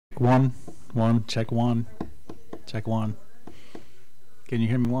one. One. Check one. Check one. Can you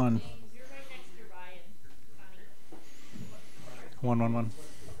hear me? One. You're right next to Ryan. One, one, one.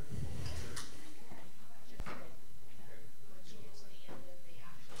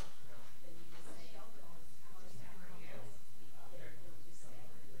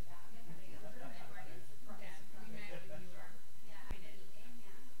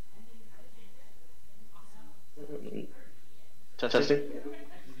 Testing.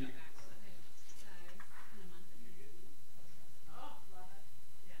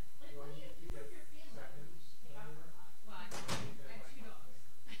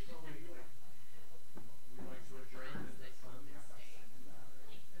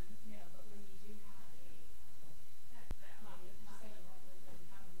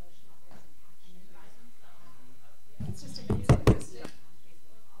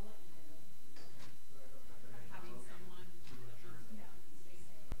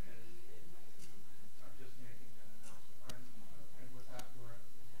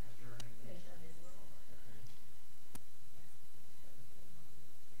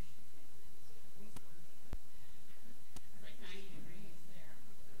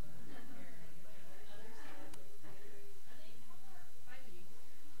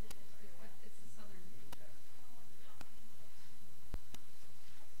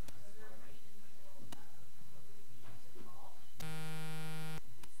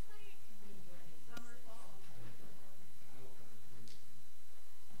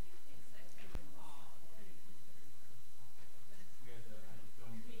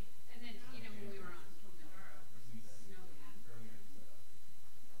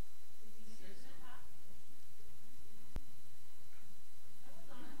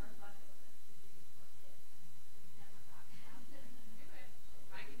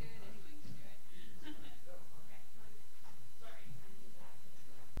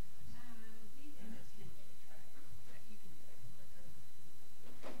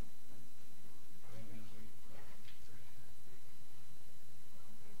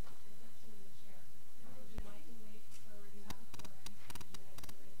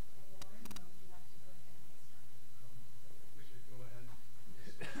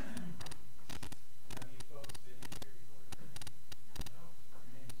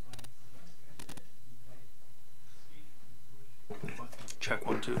 Check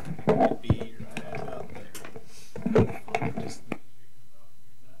one, two. Be right up there. Just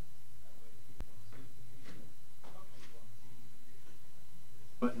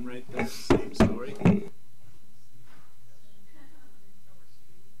button right there. Same story. You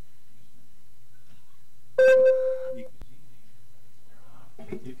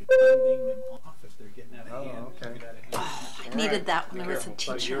can ding them off if they're getting out of hand. Okay. I needed that when I was a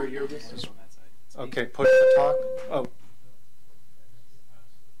teacher. You're this one, that side. Okay, push the talk. Oh.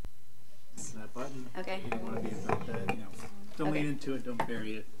 That button. Okay. You don't want to be about that, you know. Don't Okay. lean into it, don't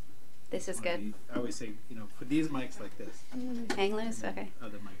bury it. This is good. I always say, you know, put these mics like this. Hang loose? Okay.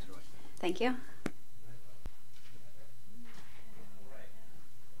 Other mics are like that. Thank you.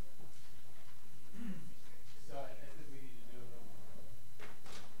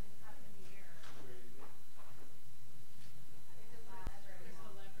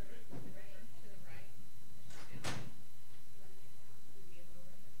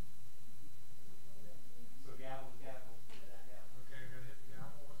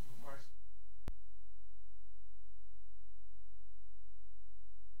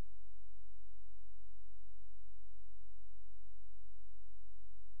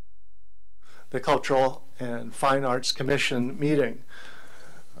 The Cultural and Fine Arts Commission meeting.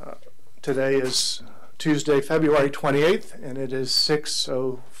 Today is Tuesday, February 28th, and it is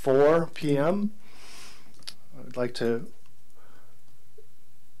 6:04 p.m. I'd like to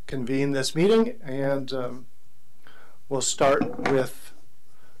convene this meeting, and we'll start with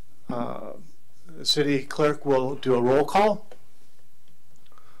the city clerk will do a roll call.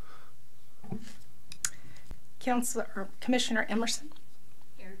 Commissioner Emerson.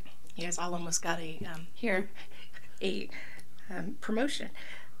 Here. You guys all almost got a promotion.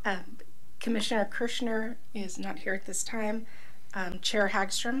 Commissioner Kirschner is not here at this time. Chair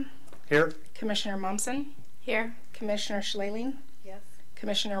Hagstrom. Here. Commissioner Momsen. Here. Commissioner Schleling. Yes.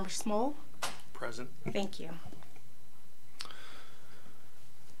 Commissioner Small. Present. Thank you.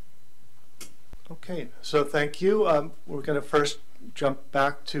 Okay, so thank you. We're going to first jump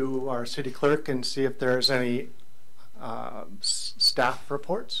back to our city clerk and see if there's any staff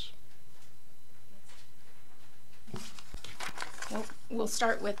reports. Well, we'll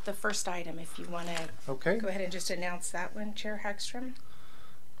start with the first item if you want to go ahead and just announce that one, Chair Hagstrom.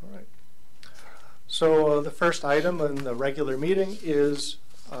 All right. So the first item in the regular meeting is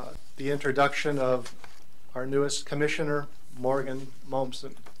the introduction of our newest commissioner, Morgan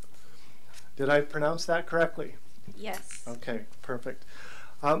Mommsen. Did I pronounce that correctly? Yes. Okay, perfect.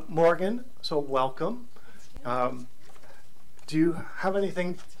 Morgan, so welcome. Do you have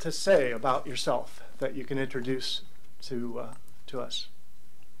anything to say about yourself that you can introduce to us?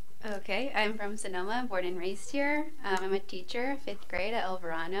 Okay, I'm from Sonoma, born and raised here. I'm a teacher, 5th grade at El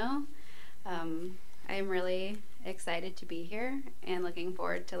Verano. I'm really excited to be here and looking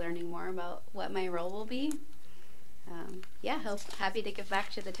forward to learning more about what my role will be. Yeah, happy to give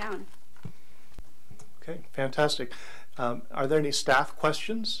back to the town. Okay, fantastic. Are there any staff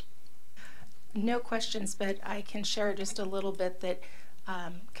questions? No questions, but I can share just a little bit that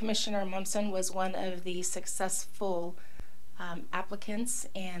Commissioner Mommsen was one of the successful applicants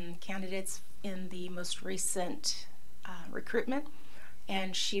and candidates in the most recent recruitment,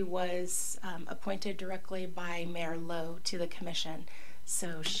 and she was appointed directly by Mayor Lowe to the commission.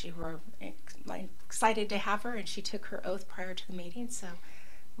 So we're excited to have her, and she took her oath prior to the meeting. So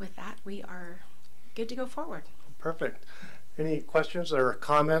with that, we are good to go forward. Perfect. Any questions or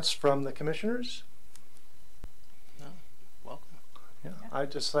comments from the commissioners? No. Welcome. Yeah,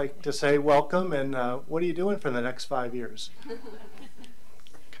 I'd just like to say welcome, and what are you doing for the next 5 years?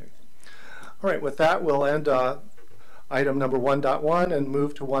 Okay. All right, with that, we'll end item number 1.1 and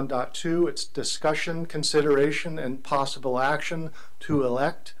move to 1.2. It's discussion, consideration, and possible action to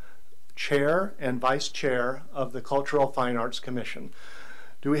elect chair and vice chair of the Cultural Fine Arts Commission.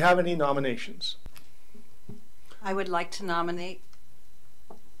 Do we have any nominations? I would like to nominate.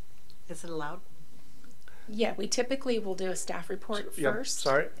 Is it allowed? Yeah, we typically will do a staff report first,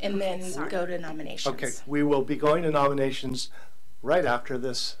 and then go to nominations. Okay, we will be going to nominations right after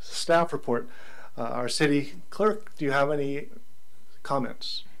this staff report. Our city clerk, do you have any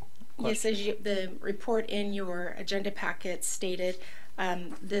comments? Yes, as the report in your agenda packet stated,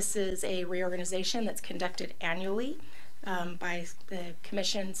 this is a reorganization that's conducted annually by the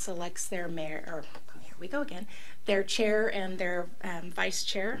commission selects their mayor, or here we go again, their chair and their vice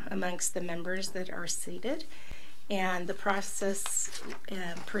chair amongst the members that are seated. And the process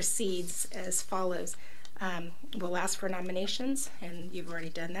proceeds as follows. We'll ask for nominations, and you've already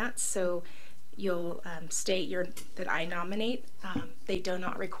done that. So you'll state that I nominate. They do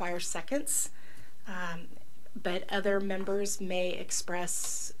not require seconds, but other members may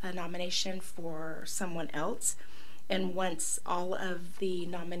express a nomination for someone else. And once all of the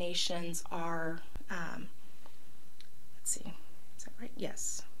nominations are, let's see, is that right?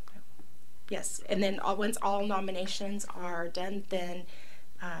 Yes. Yes. And then once all nominations are done, then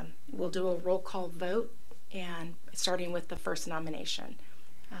we'll do a roll call vote, and starting with the first nomination.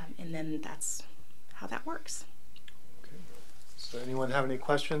 And then that's how that works. Okay. So anyone have any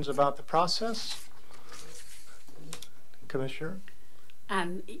questions about the process? Commissioner?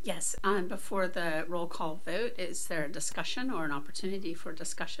 Yes, before the roll call vote, is there a discussion or an opportunity for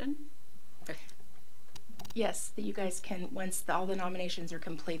discussion? Yes, you guys can, once all the nominations are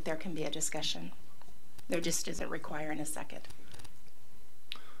complete, there can be a discussion. There just isn't requiring a second.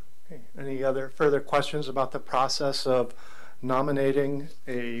 Okay. Any other further questions about the process of nominating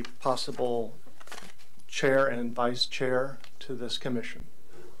a possible chair and vice chair to this commission?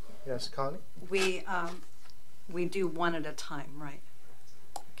 Yes, Connie? We do one at a time, right?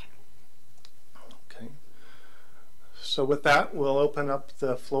 Okay. So with that, we'll open up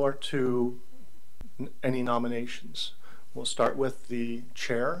the floor to any nominations. We'll start with the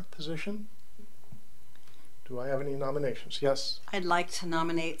chair position. Do I have any nominations? Yes. I'd like to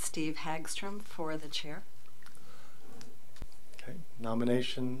nominate Steve Hagstrom for the chair. Okay.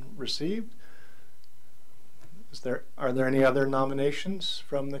 Nomination received. Are there any other nominations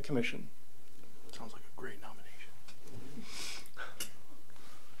from the commission? Sounds like a great nomination.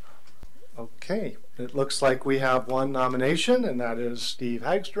 Okay, it looks like we have one nomination, and that is Steve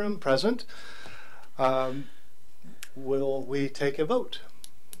Hagstrom, present. Will we take a vote?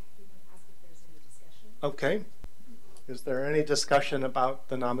 Okay. Is there any discussion about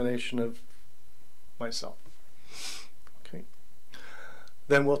the nomination of myself? Okay.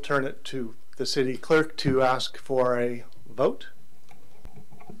 Then we'll turn it to the city clerk to ask for a vote.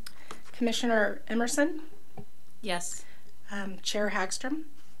 Commissioner Emerson? Yes. Chair Hagstrom?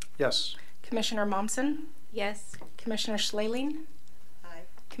 Yes. Commissioner Mommsen? Yes. Commissioner Schleling? Aye.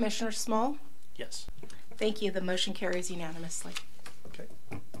 Commissioner Small? Yes. Thank you. The motion carries unanimously. Okay.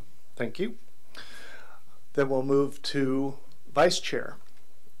 Thank you. Then we'll move to vice chair.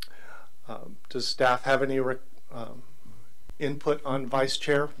 Does staff have any input on vice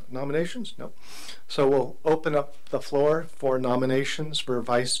chair nominations? No. So we'll open up the floor for nominations for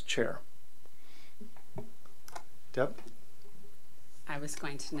vice chair. Deb? I was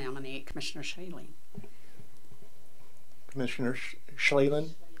going to nominate Commissioner Shailene. Commissioner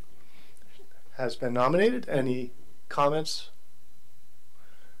Schlalin has been nominated. Any comments?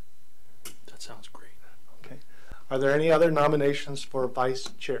 That sounds great. Okay. Are there any other nominations for vice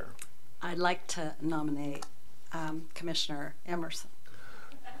chair? I'd like to nominate Commissioner Emerson.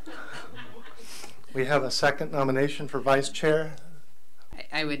 We have a second nomination for vice chair,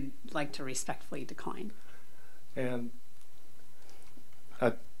 I would like to respectfully decline. and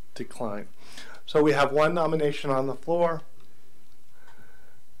a decline. So we have one nomination on the floor,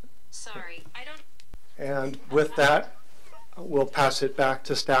 Sorry, I don't. and with that, we'll pass it back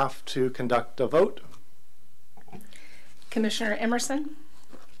to staff to conduct a vote. Commissioner Emerson,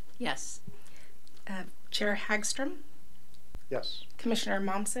 Yes. Chair Hagstrom, Yes. Commissioner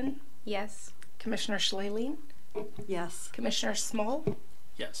Momsen, Yes. Commissioner Schlalien, Yes. Commissioner Small.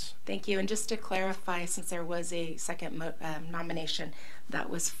 Yes. Thank you. And just to clarify, since there was a second nomination, that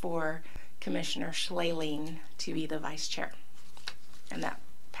was for Commissioner Schlalien to be the vice chair. And that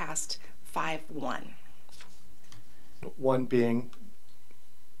passed 5-1. One being,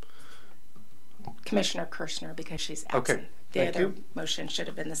 Commissioner Kirschner, because she's absent. Okay, The thank other you. motion should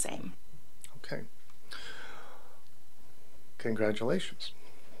have been the same. okay. Congratulations.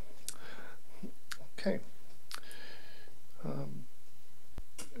 Okay.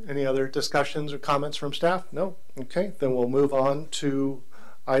 Any other discussions or comments from staff? No? Okay, then we'll move on to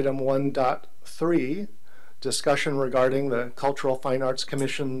item 1.3, discussion regarding the Cultural Fine Arts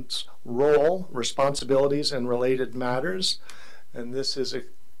Commission's role, responsibilities, and related matters. And this is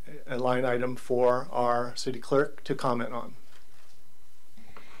a line item for our city clerk to comment on.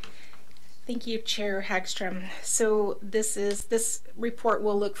 Thank you, Chair Hagstrom. So this report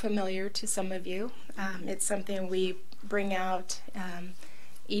will look familiar to some of you. It's something we bring out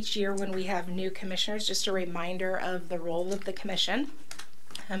each year when we have new commissioners, just a reminder of the role of the commission.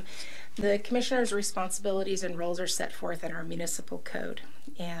 The commissioner's responsibilities and roles are set forth in our municipal code,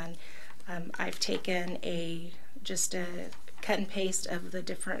 and I've taken just a cut and paste of the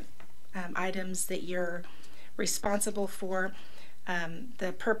different items that you're responsible for.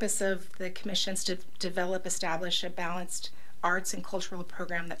 The purpose of the commission is to develop, establish a balanced arts and cultural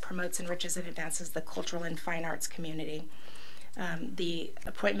program that promotes, enriches, and advances the cultural and fine arts community. The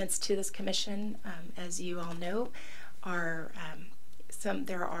appointments to this commission, as you all know, are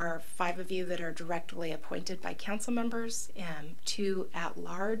there are 5 of you that are directly appointed by council members, 2 at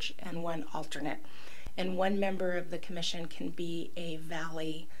large, and 1 alternate. And 1 member of the commission can be a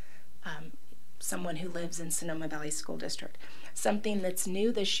valley, someone who lives in Sonoma Valley School District. Something that's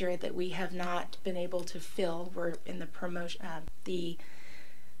new this year that we have not been able to fill, we're in the promotion, the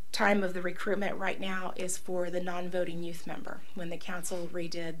time of the recruitment right now is for the non-voting youth member. When the council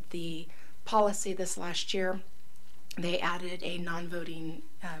redid the policy this last year, they added a non-voting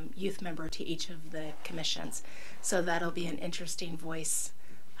youth member to each of the commissions. So that'll be an interesting voice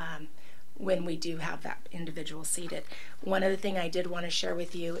when we do have that individual seated. One other thing I did want to share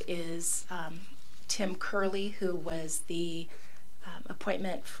with you is Tim Curley, who was the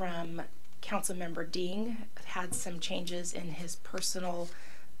appointment from Councilmember Ding, had some changes in his personal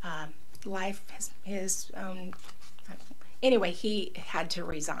life, his own. Anyway, he had to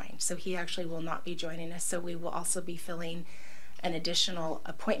resign, so he actually will not be joining us. So we will also be filling an additional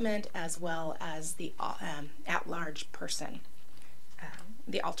appointment as well as the at-large person,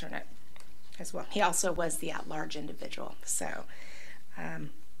 the alternate as well. He also was the at-large individual. So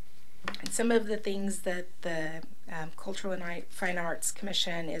and some of the things that the Cultural and Fine Arts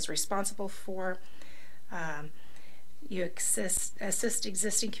Commission is responsible for. You assist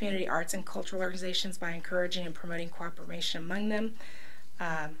existing community arts and cultural organizations by encouraging and promoting cooperation among them.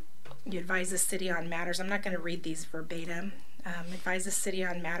 You advise the city on matters, I'm not going to read these verbatim, advise the city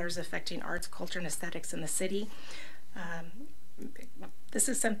on matters affecting arts, culture, and aesthetics in the city. This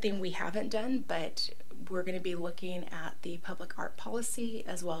is something we haven't done, but we're going to be looking at the public art policy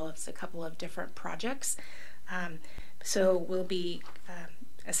as well as a couple of different projects. So we'll be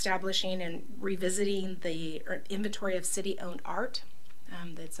establishing and revisiting the inventory of city-owned art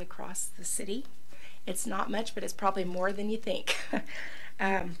that's across the city. It's not much, but it's probably more than you think.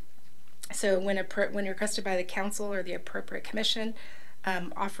 So when requested by the council or the appropriate commission,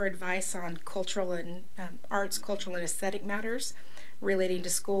 offer advice on cultural and arts, cultural and aesthetic matters relating to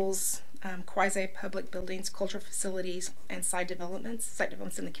schools, quasi-public buildings, cultural facilities, and site developments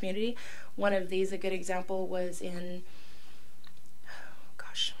in the community. One of these, a good example, was in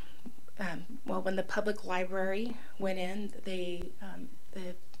well, when the public library went in, the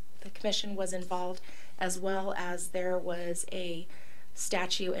commission was involved, as well as there was a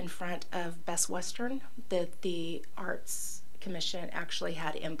statue in front of Best Western that the arts Commission actually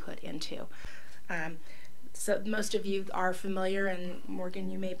had input into. So most of you are familiar, and Morgan,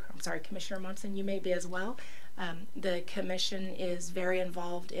 Commissioner Monson, you may be as well. The Commission is very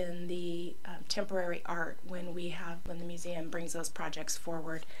involved in the temporary art when the museum brings those projects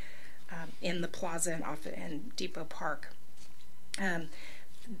forward in the plaza and Depot Park.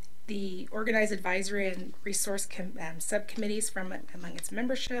 The organized advisory and resource subcommittees from among its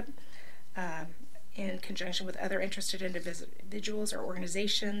membership, in conjunction with other interested individuals or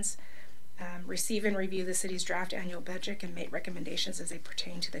organizations, receive and review the city's draft annual budget and make recommendations as they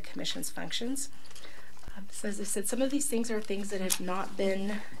pertain to the Commission's functions. So as I said, some of these things are things that have not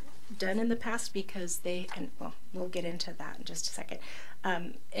been done in the past because we'll get into that in just a second.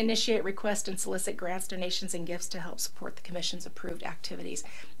 Initiate, request, and solicit grants, donations, and gifts to help support the Commission's approved activities.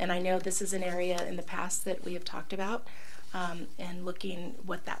 And I know this is an area in the past that we have talked about, and looking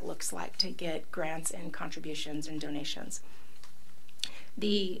what that looks like to get grants and contributions and donations.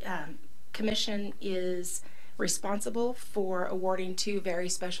 The Commission is responsible for awarding 2 very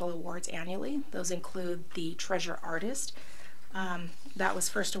special awards annually. Those include the Treasure Artist. That was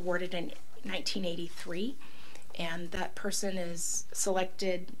first awarded in 1983, and that person is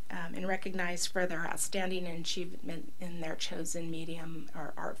selected and recognized for their outstanding achievement in their chosen medium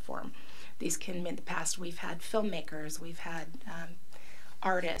or art form. These can, in the past, we've had filmmakers, we've had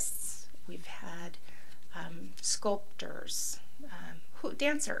artists, we've had sculptors,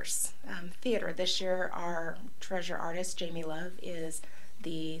 dancers, theater. This year, our Treasure Artist, Jamie Love, is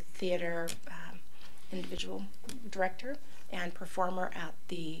the theater individual director and performer at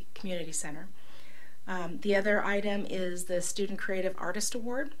the community center. The other item is the Student Creative Artist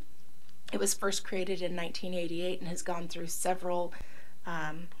Award. It was first created in 1988 and has gone through several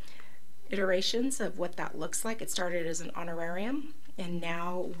iterations of what that looks like. It started as an honorarium, and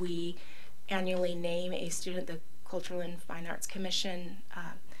now we annually name a student. The Cultural and Fine Arts Commission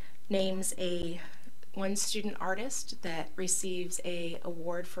names one student artist that receives a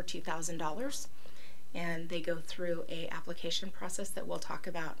award for $2,000, and they go through a application process that we'll talk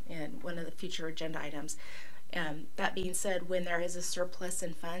about in one of the future agenda items. That being said, when there is a surplus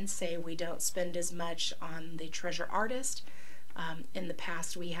in funds, say we don't spend as much on the Treasure Artist, in the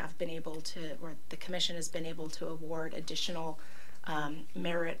past we have been able to, or the Commission has been able to award additional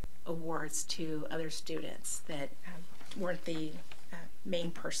merit awards to other students that weren't the main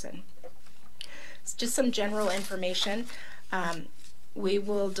person. It's just some general information. We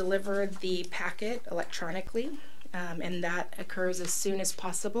will deliver the packet electronically, and that occurs as soon as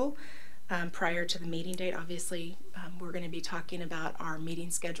possible prior to the meeting date. Obviously, we're going to be talking about our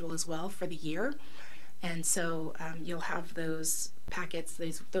meeting schedule as well for the year, and so you'll have those packets.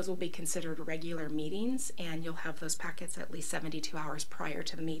 Those will be considered regular meetings, and you'll have those packets at least 72 hours prior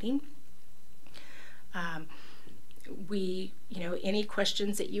to the meeting. Any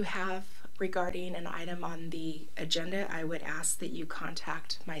questions that you have regarding an item on the agenda, I would ask that you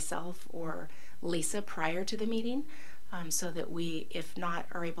contact myself or Lisa prior to the meeting, so that we, if not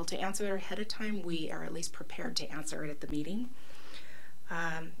are able to answer it ahead of time, we are at least prepared to answer it at the meeting.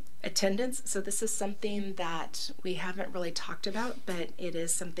 Attendance. So this is something that we haven't really talked about, but it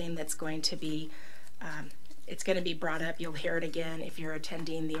is something that's going to be it's going to be brought up. You'll hear it again if you're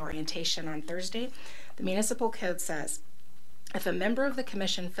attending the orientation on Thursday. The municipal code says, if a member of the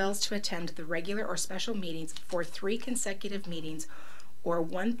Commission fails to attend the regular or special meetings for 3 consecutive meetings or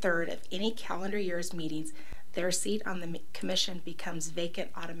 1/3 of any calendar year's meetings, their seat on the Commission becomes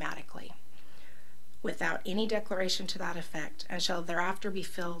vacant automatically, without any declaration to that effect, and shall thereafter be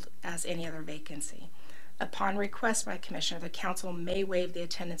filled as any other vacancy. Upon request by Commissioner, the Council may waive the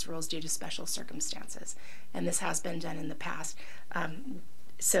attendance rules due to special circumstances, and this has been done in the past.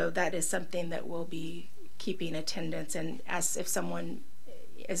 So that is something that we'll be keeping attendance, and as if someone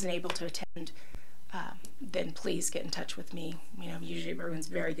isn't able to attend, then please get in touch with me. Usually everyone's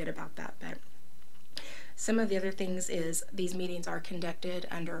very good about that, but some of the other things is these meetings are conducted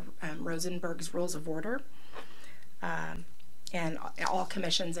under Rosenberg's Rules of Order, and all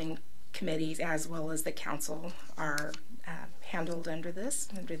commissions and committees as well as the council are handled under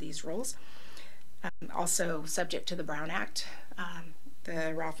these rules. Also subject to the Brown Act.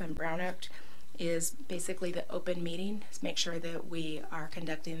 The Ralph M. Brown Act is basically the open meeting. Just make sure that we are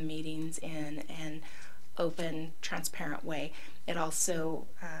conducting the meetings in an open, transparent way. It also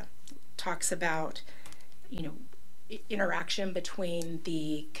talks about interaction between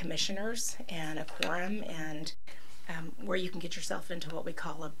the commissioners and a quorum, and where you can get yourself into what we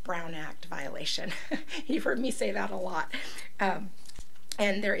call a Brown Act violation. You've heard me say that a lot.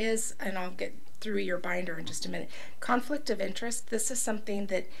 And there is, and I'll get through your binder in just a minute. Conflict of interest, this is something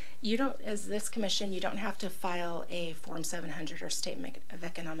that you don't, as this commission, you don't have to file a Form 700 or statement of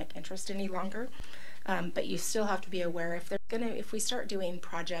economic interest any longer. But you still have to be aware if we start doing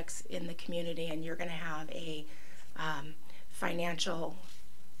projects in the community and you're going to have a financial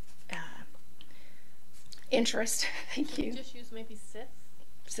interest. Thank you. Just use maybe SIF.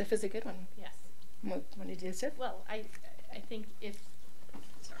 SIF is a good one. Yes. Want to do SIF? Well, I think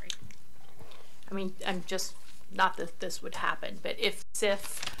sorry. I mean, I'm just, not that this would happen, but if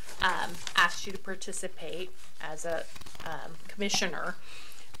SIF asked you to participate as a commissioner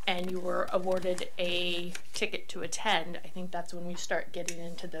and you were awarded a ticket to attend, I think that's when we start getting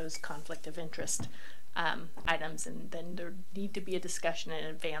into those conflict of interest items, and then there need to be a discussion in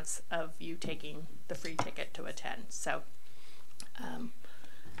advance of you taking the free ticket to attend. So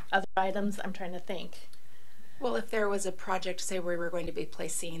other items, I'm trying to think. Well, if there was a project, say we were going to be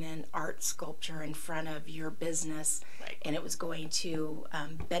placing an art sculpture in front of your business, Right. and it was going to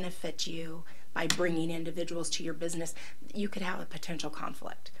benefit you by bringing individuals to your business, you could have a potential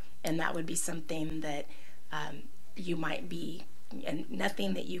conflict. And that would be something that you might be, and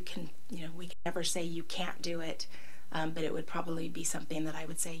nothing that you can, we can never say you can't do it, but it would probably be something that I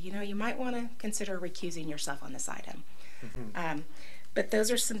would say, you might want to consider recusing yourself on this item. But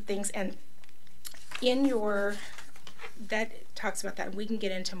those are some things, and in that talks about that, and we can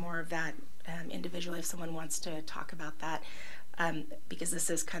get into more of that individually if someone wants to talk about that, because this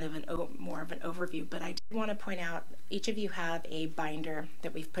is kind of more of an overview. But I did want to point out, each of you have a binder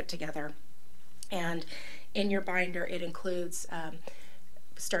that we've put together, and in your binder it includes,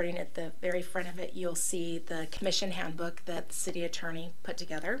 starting at the very front of it, you'll see the commission handbook that the city attorney put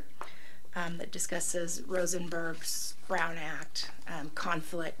together. That discusses Rosenberg's Brown Act,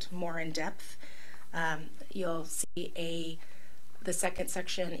 conflict more in depth. You'll see the second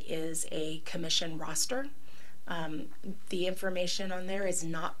section is a commission roster. The information on there is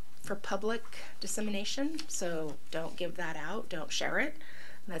not for public dissemination, so don't give that out, don't share it.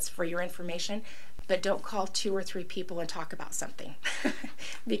 That's for your information. But don't call 2 or 3 people and talk about something.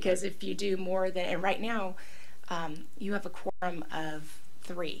 Because if you do more than, and right now, you have a quorum of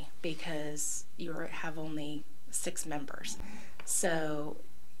 3 because you have only 6 members. So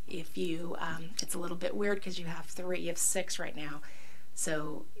if you, it's a little bit weird because you have 6 right now.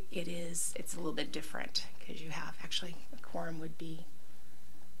 So it's a little bit different because you have, actually, a quorum would be,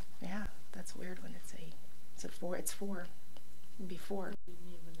 yeah, that's weird when it's 4, it's 4. It'd be 4.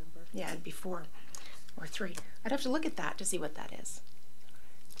 Yeah, it'd be 4 or 3. I'd have to look at that to see what that is.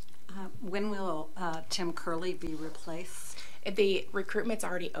 When will Tim Curley be replaced? The recruitment's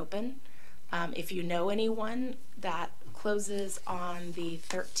already open. If you know anyone, that closes on the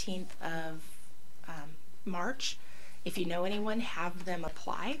 13th of March. If you know anyone, have them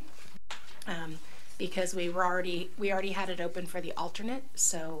apply, because we already had it open for the alternate.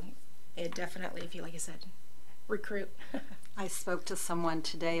 So it definitely, if you, like I said, recruit. I spoke to someone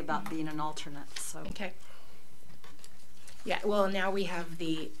today about being an alternate. So Okay. Yeah. Well, now we have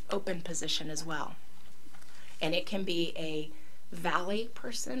the open position as well, and it can be a Valley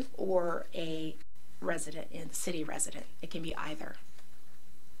person or a city resident. It can be either.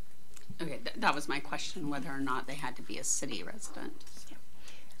 Okay, that was my question, whether or not they had to be a city resident.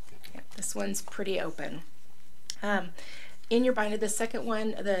 Yeah, this one's pretty open. In your binder, the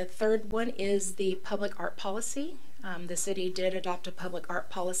third one is the public art policy. The city did adopt a public art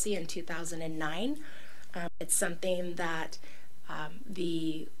policy in 2009. It's something that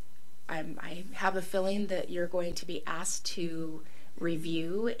I have a feeling that you're going to be asked to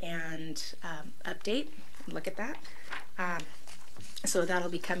review and update. Look at that. So that'll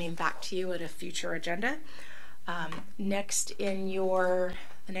be coming back to you at a future agenda. Next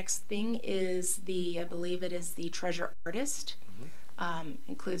the next thing is I believe it is the treasure artist.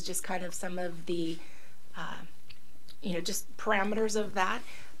 Includes just kind of some of the, just parameters of that.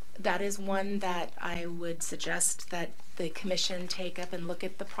 That is one that I would suggest that the commission take up and look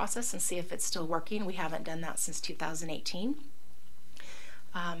at the process and see if it's still working. We haven't done that since 2018.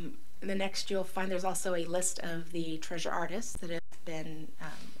 The next, you'll find there's also a list of the treasure artists that have been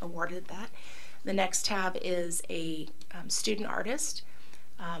awarded that. The next tab is a student artist.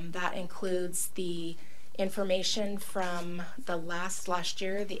 That includes the information from the last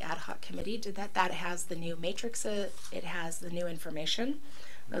year. The ad hoc committee did that. That has the new matrix. It has the new information.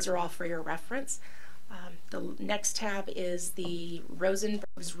 Those are all for your reference. The next tab is the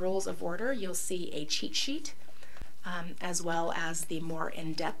Rosenberg's Rules of Order. You'll see a cheat sheet, as well as the more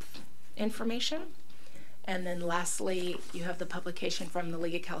in-depth information. And then lastly, you have the publication from the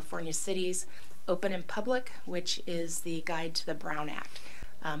League of California Cities, Open and Public, which is the guide to the Brown Act.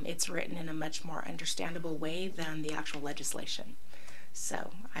 It's written in a much more understandable way than the actual legislation.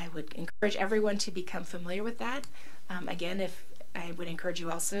 So I would encourage everyone to become familiar with that. Again, I would encourage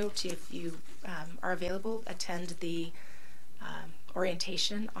you also to, if you are available, attend the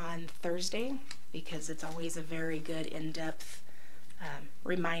orientation on Thursday, because it's always a very good in-depth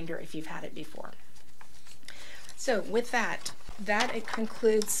reminder if you've had it before. So with that it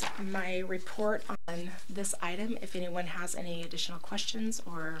concludes my report on this item. If anyone has any additional questions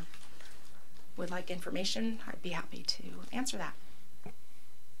or would like information, I'd be happy to answer that.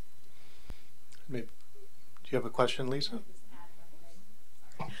 Maybe, do you have a question, Lisa?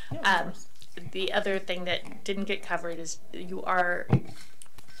 The other thing that didn't get covered is you are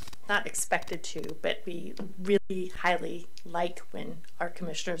not expected to, but we really highly like when our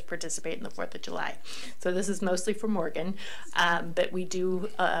commissioners participate in the 4th of July. So this is mostly for Morgan, but we do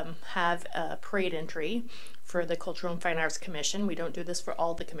have a parade entry for the Cultural and Fine Arts Commission. We don't do this for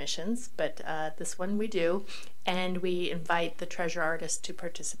all the commissions, but this one we do, and we invite the treasure artist to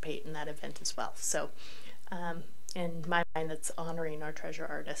participate in that event as well. So in my mind, that's honoring our treasure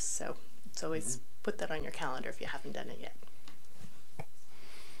artists. So it's always put that on your calendar if you haven't done it yet.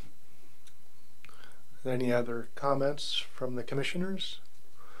 Any other comments from the commissioners?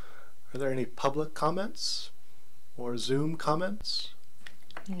 Are there any public comments or Zoom comments?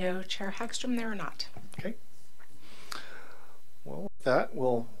 No, Chair Hagstrom, there are not. Okay. Well, with that,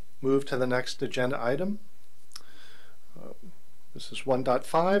 we'll move to the next agenda item. This is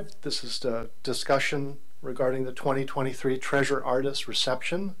 1.5. This is the discussion regarding the 2023 Treasure Artist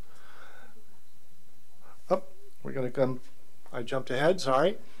Reception. Oh, we're going to come, I jumped ahead,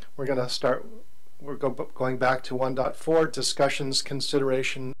 sorry. We're going to start. We're going back to 1.4, discussions,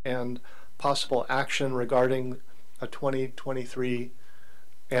 consideration, and possible action regarding a 2023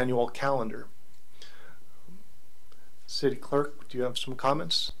 annual calendar. City Clerk, do you have some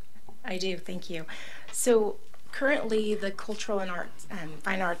comments? I do, thank you. So currently the Cultural and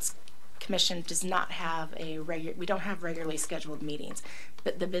Fine Arts Commission does not have we don't have regularly scheduled meetings,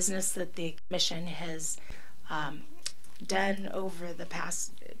 but the business that the Commission has done over the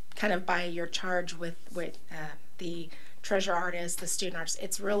past, kind of by your charge with the treasure artists, the student artists,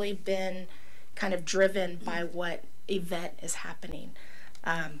 it's really been kind of driven by what event is happening.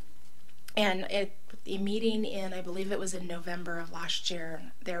 And at the meeting in, I believe it was in November of last year,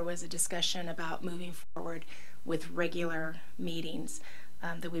 there was a discussion about moving forward with regular meetings,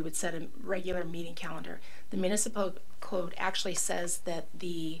 that we would set a regular meeting calendar. The municipal code actually says that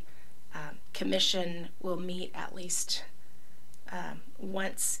the commission will meet at least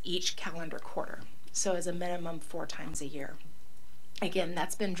once each calendar quarter. So as a minimum 4 times a year. Again,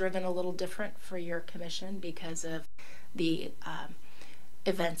 that's been driven a little different for your commission because of the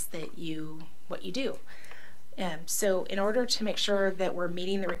events that what you do. So in order to make sure that we're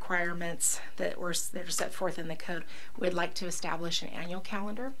meeting the requirements that are set forth in the code, we'd like to establish an annual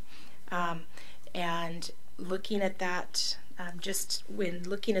calendar. And looking at that, just when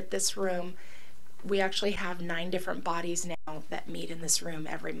looking at this room, we actually have 9 different bodies now that meet in this room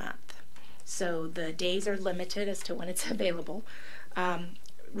every month. So the days are limited as to when it's available.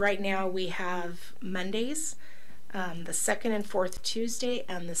 Right now we have Mondays, the 2nd and 4th Tuesday,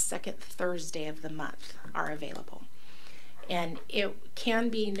 and the 2nd Thursday of the month are available. And it can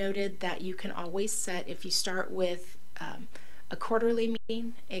be noted that you can always set, if you start with a quarterly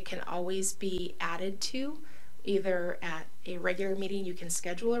meeting, it can always be added to either at a regular meeting. You can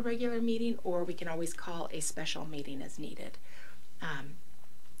schedule a regular meeting, or we can always call a special meeting as needed.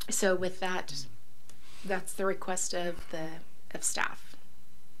 So with that, that's the request of staff.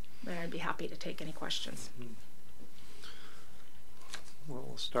 And I'd be happy to take any questions. Well,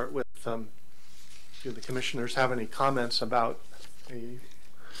 we'll start with, do the commissioners have any comments about a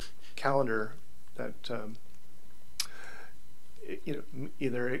calendar that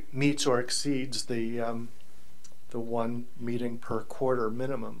either it meets or exceeds the 1 meeting per quarter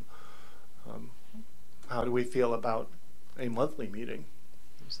minimum? How do we feel about a monthly meeting?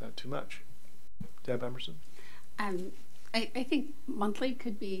 Is that too much? Deb Emerson? I think monthly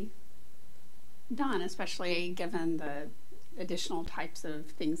could be done, especially given the additional types of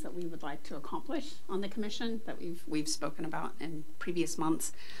things that we would like to accomplish on the commission that we've spoken about in previous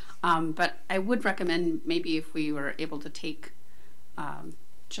months. But I would recommend maybe if we were able to take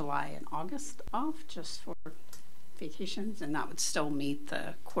July and August off just for vacations, and that would still meet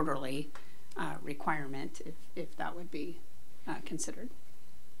the quarterly requirement if that would be considered.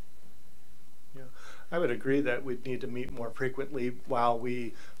 Yeah, I would agree that we'd need to meet more frequently while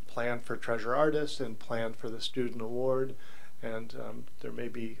we plan for treasure artists and plan for the student award, and there may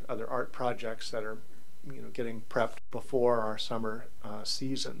be other art projects that are getting prepped before our summer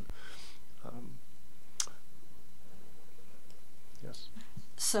season. Yes.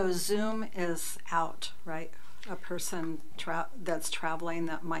 So Zoom is out, right? A person that's traveling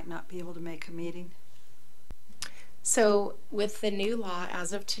that might not be able to make a meeting? So with the new law,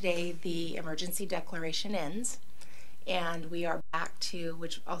 as of today, the emergency declaration ends, and we are back to,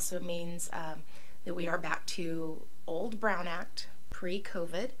 which also means that we are back to old Brown Act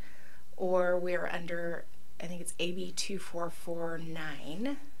pre-COVID, or we're under, I think it's AB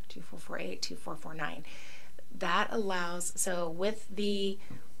 2449, 2448, 2449. That allows, so with the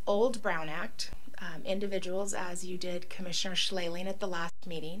old Brown Act, individuals, as you did Commissioner Schleling at the last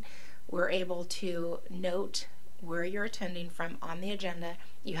meeting, were able to note where you're attending from on the agenda.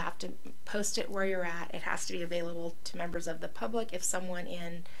 You have to post it where you're at. It has to be available to members of the public. If someone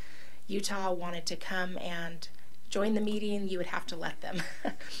in Utah wanted to come and join the meeting, you would have to let them.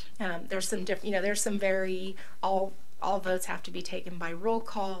 There's some different, there's some all votes have to be taken by roll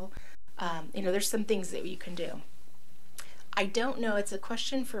call. There's some things that you can do. I don't know, it's a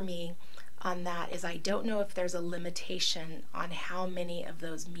question for me on that, is I don't know if there's a limitation on how many of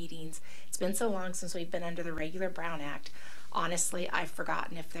those meetings. It's been so long since we've been under the regular Brown Act. Honestly, I've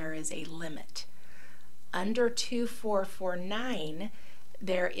forgotten if there is a limit. Under 2449,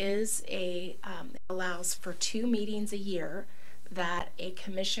 there is it allows for 2 meetings a year that a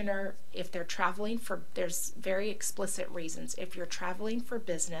commissioner, if they're traveling for, there's very explicit reasons. If you're traveling for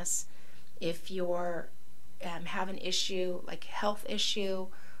business, if you're have an issue like health issue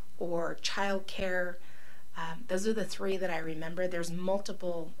or child care, those are the 3 that I remember. There's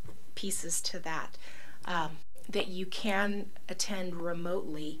multiple pieces to that that you can attend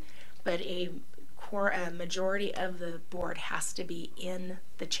remotely, but a majority of the board has to be in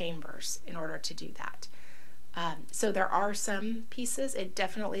the chambers in order to do that. So there are some pieces. It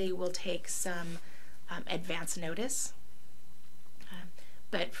definitely will take some advance notice.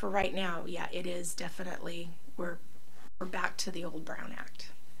 But for right now, yeah, it is definitely, we're back to the old Brown Act.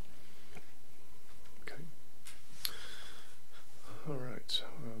 Okay. All right.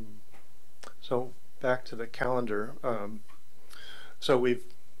 So back to the calendar. So we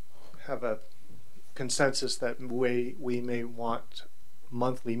have a consensus that we may want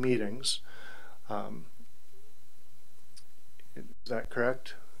monthly meetings. Is that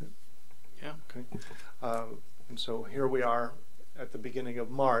correct? Yeah. Okay. And so here we are at the beginning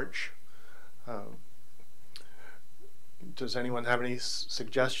of March. Does anyone have any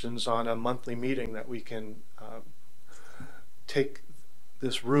suggestions on a monthly meeting that we can take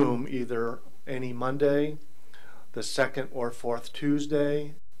this room either any Monday, the 2nd or 4th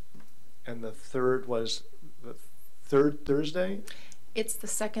Tuesday, and the 3rd was the 3rd Thursday? It's the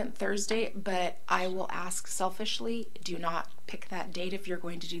 2nd Thursday, but I will ask selfishly, do not pick that date if you're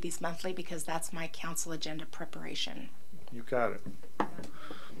going to do these monthly, because that's my council agenda preparation. You got it.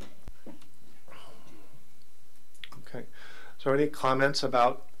 Okay. So any comments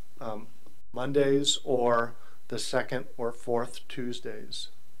about Mondays or the 2nd or 4th Tuesdays?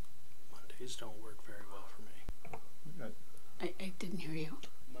 Mondays don't work very well for me. I didn't hear you.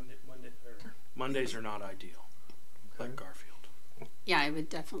 Mondays are not ideal, like Garfield. Yeah, I would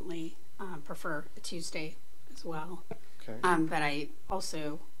definitely prefer a Tuesday as well. Okay. But I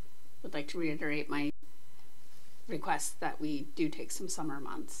also would like to reiterate my request that we do take some summer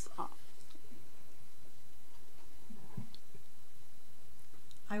months off.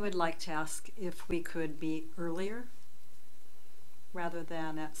 I would like to ask if we could be earlier rather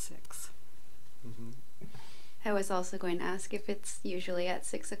than at 6. Mm-hmm. I was also going to ask if it's usually at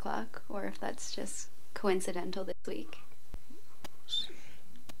 6 o'clock or if that's just coincidental this week.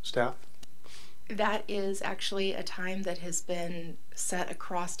 Staff? That is actually a time that has been set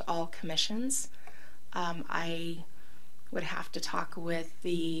across all commissions. I would have to talk with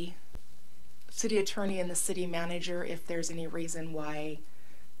the city attorney and the city manager if there's any reason why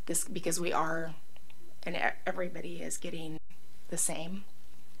this, because we are, and everybody is getting the same.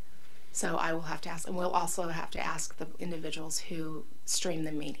 So I will have to ask, and we'll also have to ask the individuals who stream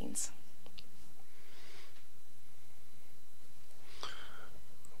the meetings.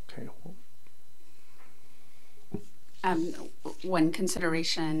 Okay. One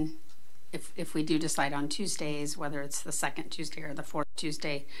consideration, if we do decide on Tuesdays, whether it's the 2nd Tuesday or the 4th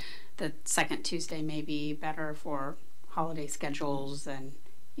Tuesday, the 2nd Tuesday may be better for holiday schedules, and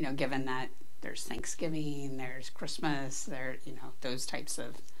given that there's Thanksgiving, there's Christmas, those types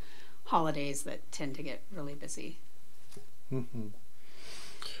of holidays that tend to get really busy. Mm-hmm.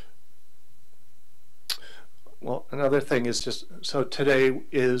 Well, another thing is just, so today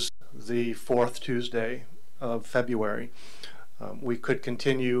is the 4th Tuesday of February. We could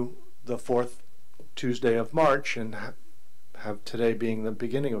continue the 4th Tuesday of March and have today being the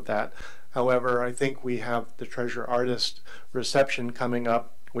beginning of that. However, I think we have the Treasure Artist reception coming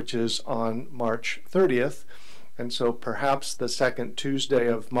up, which is on March 30th. And so perhaps the second Tuesday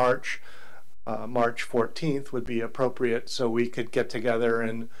of March, March 14th, would be appropriate, so we could get together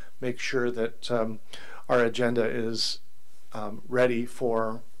and make sure that our agenda is ready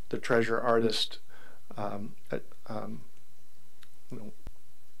for the Treasure Artist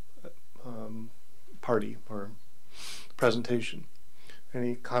party or presentation.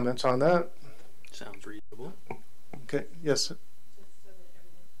 Any comments on that? Sounds reasonable. Okay, yes.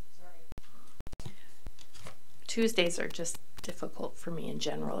 Tuesdays are just difficult for me in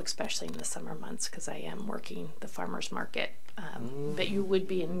general, especially in the summer months, because I am working the farmer's market. But you would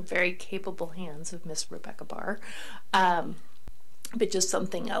be in very capable hands of Miss Rebecca Barr. But just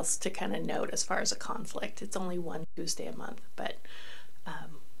something else to kind of note as far as a conflict. It's only one Tuesday a month, but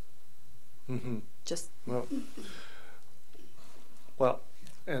just... Well,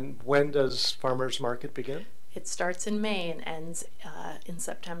 and when does farmer's market begin? It starts in May and ends in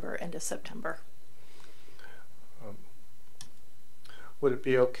September, end of September. Would it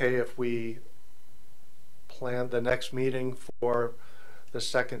be okay if we planned the next meeting for the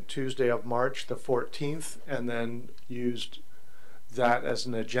second Tuesday of March, the 14th, and then used that as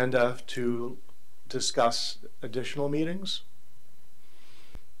an agenda to discuss additional meetings?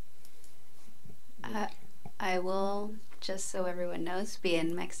 I will, just so everyone knows, be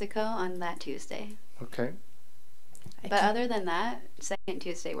in Mexico on that Tuesday. Okay. But other than that, second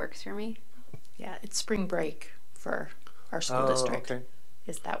Tuesday works for me. Yeah, it's spring break for our school district. Okay.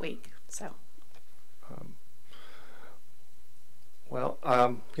 Is that week, so.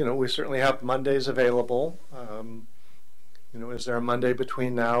 We certainly have Mondays available. Is there a Monday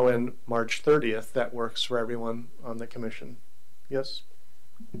between now and March 30th that works for everyone on the commission? Yes?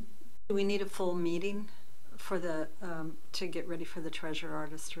 Do we need a full meeting for the to get ready for the Treasure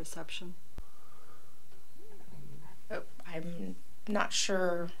Artist reception? I'm not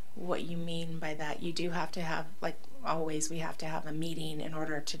sure what you mean by that. You do have to have, like always, we have to have a meeting in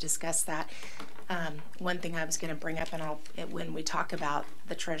order to discuss that. One thing I was going to bring up, and when we talk about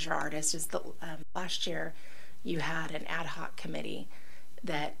the Treasure Artist, is that last year you had an ad hoc committee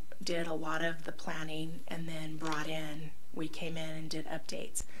that did a lot of the planning, and then we came in and did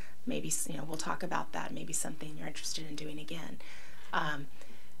updates. Maybe we'll talk about that. Maybe something you're interested in doing again.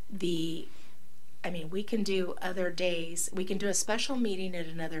 We can do other days. We can do a special meeting at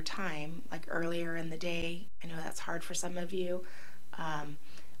another time, like earlier in the day. I know that's hard for some of you,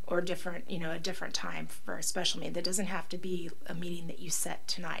 or a different time for a special meeting. That doesn't have to be a meeting that you set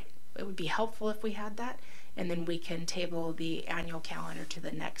tonight. It would be helpful if we had that, and then we can table the annual calendar to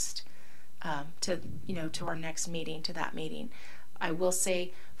the next, to our next meeting, to that meeting. I will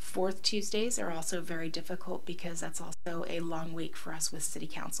say fourth Tuesdays are also very difficult because that's also a long week for us with city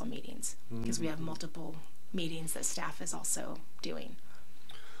council meetings, because we have multiple meetings that staff is also doing.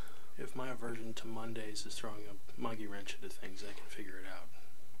 If my aversion to Mondays is throwing a monkey wrench into things, I can figure it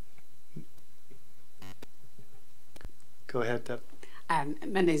out. Go ahead, Deb.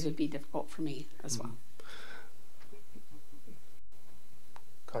 Mondays would be difficult for me as well.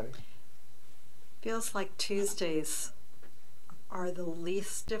 Connie? Feels like Tuesdays are the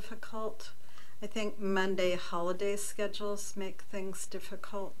least difficult. I think Monday holiday schedules make things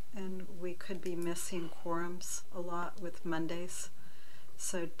difficult, and we could be missing quorums a lot with Mondays.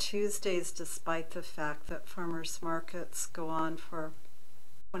 So Tuesdays, despite the fact that farmers markets go on for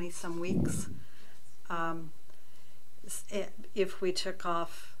 20-some weeks, if we took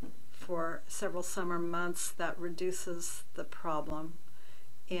off for several summer months, that reduces the problem.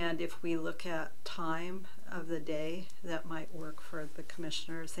 And if we look at time of the day, that might work for the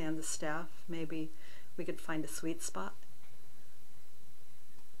commissioners and the staff. Maybe we could find a sweet spot.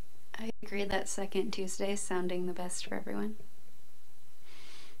 I agree that second Tuesday is sounding the best for everyone.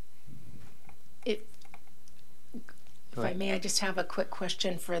 If I may, I just have a quick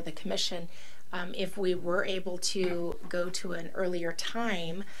question for the commission. If we were able to go to an earlier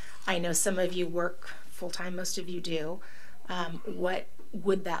time, I know some of you work full-time, most of you do. What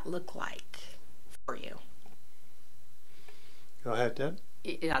would that look like for you? Go ahead, Deb.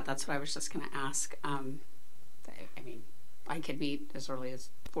 Yeah, that's what I was just going to ask. I could meet as early as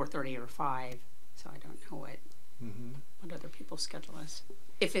 4:30 or 5, so I don't know what other people's schedule is.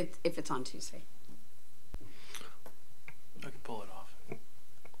 If it's on Tuesday, I could pull it off.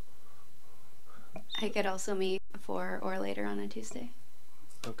 I could also meet 4 or later on a Tuesday.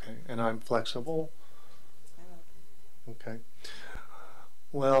 Okay, and I'm flexible. Okay.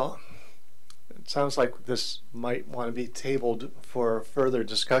 Well, it sounds like this might want to be tabled for further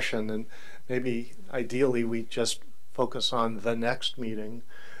discussion, and maybe ideally we just focus on the next meeting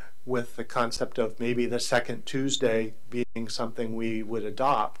with the concept of maybe the second Tuesday being something we would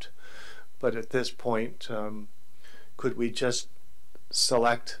adopt. But at this point, could we just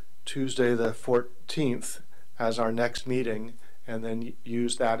select Tuesday the 14th as our next meeting and then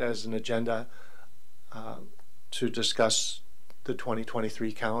use that as an agenda to discuss the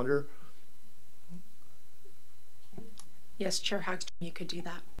 2023 calendar? Yes, Chair Hagstrom, you could do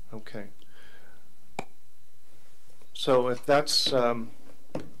that. Okay. So if that's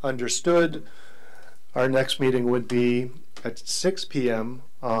understood, our next meeting would be at 6 p.m.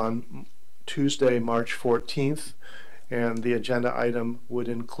 on Tuesday, March 14th, and the agenda item would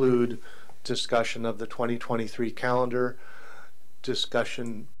include discussion of the 2023 calendar,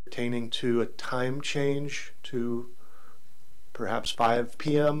 discussion pertaining to a time change to perhaps 5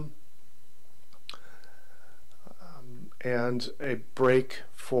 p.m., and a break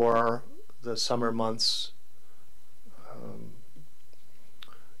for the summer months,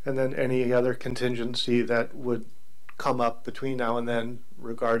 and then any other contingency that would come up between now and then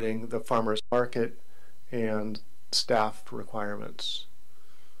regarding the farmers market and staff requirements.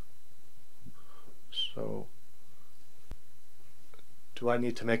 So, do I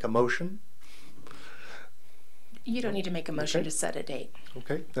need to make a motion? You don't need to make a motion Okay. to set a date.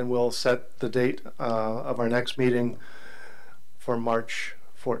 Okay, then we'll set the date of our next meeting for March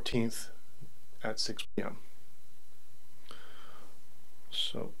 14th at 6 p.m.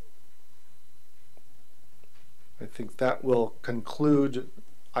 So I think that will conclude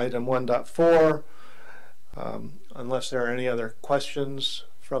item 1.4. Unless there are any other questions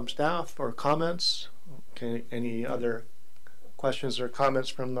from staff or comments. Okay, any other questions or comments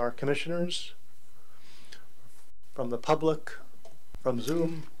from our commissioners? From the public? From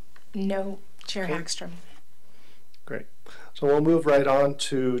Zoom? No, Chair Okay. Hagstrom. Great. So we'll move right on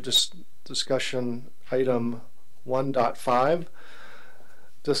to discussion item 1.5.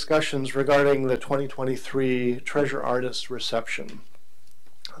 Discussions regarding the 2023 Treasure Artist Reception.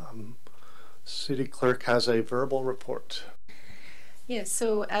 City Clerk has a verbal report. Yes,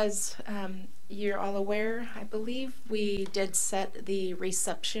 so as you're all aware, I believe we did set the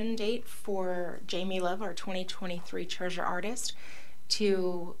reception date for Jamie Love, our 2023 Treasure Artist,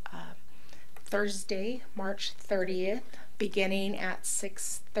 to Thursday, March 30th, beginning at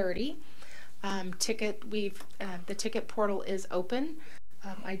 6:30. The ticket portal is open.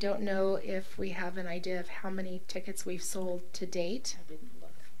 I don't know if we have an idea of how many tickets we've sold to date. I didn't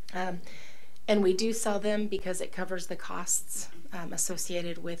look. And we do sell them because it covers the costs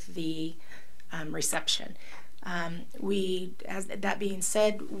associated with the reception. As that being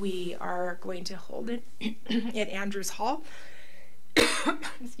said, we are going to hold it at Andrews Hall,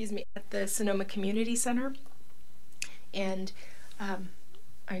 excuse me, at the Sonoma Community Center. And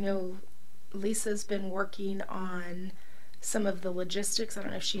I know Lisa's been working on some of the logistics. I don't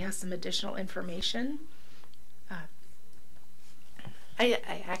know if she has some additional information.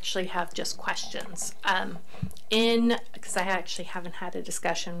 I actually have just questions. Because I actually haven't had a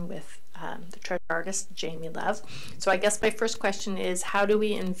discussion with the treasure artist, Jamie Love. So I guess my first question is, how do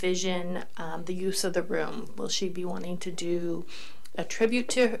we envision the use of the room? Will she be wanting to do a tribute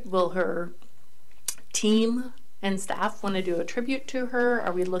to her? Will her team and staff want to do a tribute to her?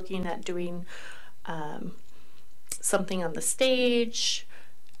 Are we looking at doing something on the stage?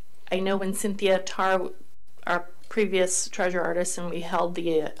 I know when Cynthia Tarr, our previous treasure artist, and we held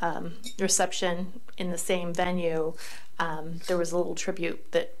the reception in the same venue, there was a little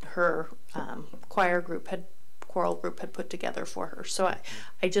tribute that her choral group had put together for her. So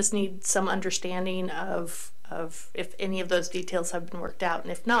I just need some understanding of if any of those details have been worked out,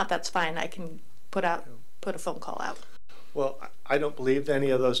 and if not, that's fine. I can put a phone call out. Well, I don't believe any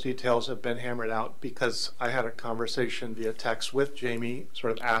of those details have been hammered out, because I had a conversation via text with Jamie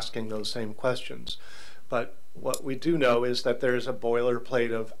sort of asking those same questions. But what we do know is that there's a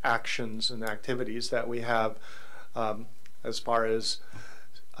boilerplate of actions and activities that we have as far as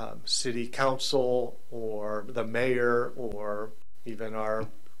city council or the mayor or even our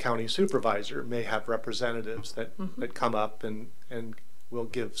county supervisor may have representatives that, that come up and will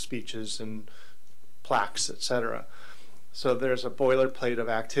give speeches and plaques, etc. So there's a boilerplate of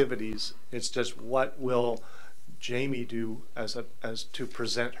activities. It's just what will Jamie do as to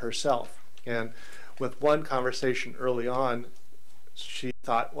present herself. And with one conversation early on, she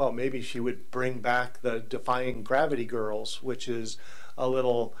thought, well, maybe she would bring back the Defying Gravity Girls, which is a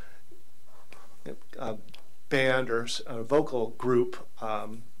little band or a vocal group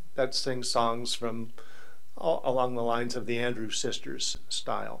that sings songs from along the lines of the Andrews Sisters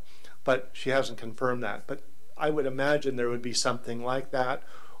style. but she hasn't confirmed that. But I would imagine there would be something like that,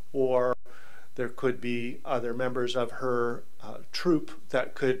 or there could be other members of her troupe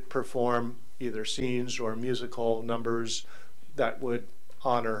that could perform either scenes or musical numbers that would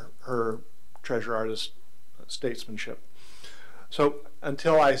honor her treasure artist statesmanship. So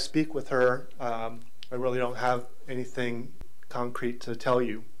until I speak with her, I really don't have anything concrete to tell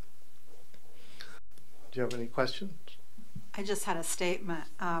you. Do you have any questions? I just had a statement.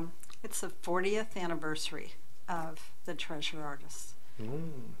 It's the 40th anniversary of the treasure artist.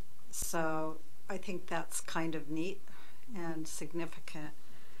 So I think that's kind of neat and significant.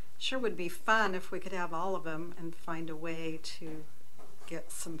 Sure would be fun if we could have all of them and find a way to get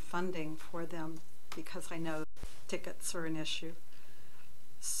some funding for them, because I know tickets are an issue.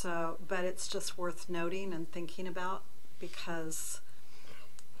 So, but it's just worth noting and thinking about, because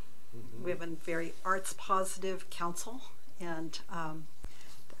we have a very arts positive council, and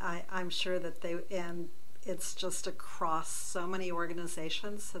I'm sure that and it's just across so many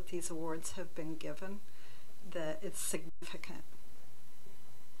organizations that these awards have been given, that it's significant.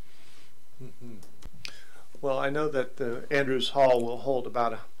 Well, I know that the Andrews Hall will hold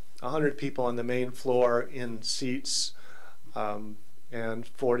about 100 people on the main floor in seats, and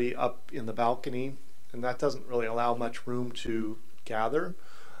 40 up in the balcony, and that doesn't really allow much room to gather.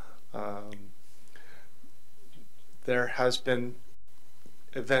 There has been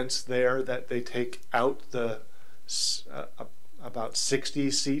events there that they take out the about 60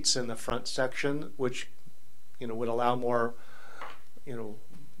 seats in the front section, which would allow more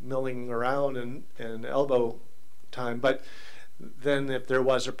milling around and elbow time. But then if there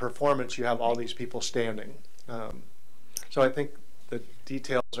was a performance, you have all these people standing. So I think the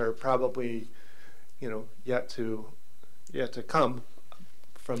details are probably yet to come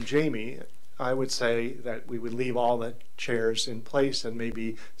from Jamie. I would say that we would leave all the chairs in place and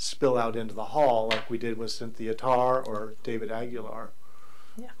maybe spill out into the hall like we did with Cynthia Tarr or David Aguilar.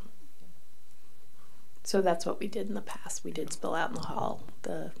 Yeah. So that's what we did in the past. We did spill out in the hall.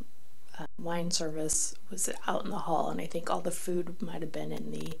 The wine service was out in the hall, and I think all the food might have been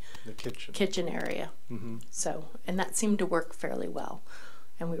in the kitchen area. So, and that seemed to work fairly well,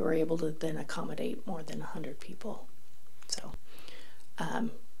 and we were able to then accommodate more than 100 people. So,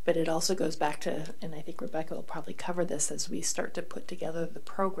 but it also goes back to, and I think Rebecca will probably cover this as we start to put together the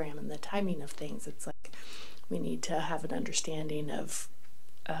program and the timing of things. It's like we need to have an understanding of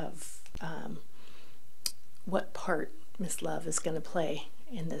what part Miss Love is going to play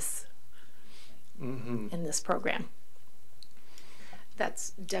in this in this program. That's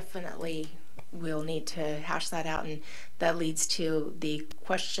definitely, we'll need to hash that out, and that leads to the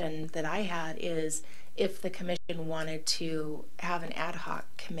question that I had is, if the commission wanted to have an ad hoc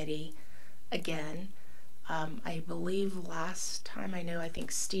committee again, I believe last time I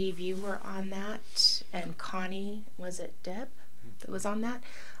think Steve, you were on that, and Connie, was it Deb that was on that?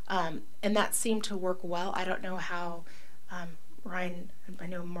 And that seemed to work well. I don't know how, Ryan, I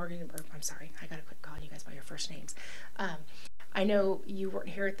know Morgan, or I'm sorry, I gotta quit calling you guys by your first names. I know you weren't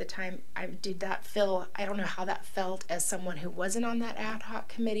here at the time. Did that feel, I don't know how that felt as someone who wasn't on that ad hoc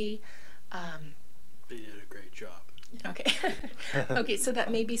committee. They did a great job. Okay. Okay, so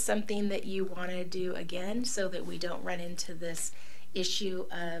that may be something that you want to do again, so that we don't run into this issue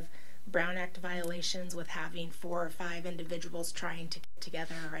of Brown Act violations with having 4 or 5 individuals trying to get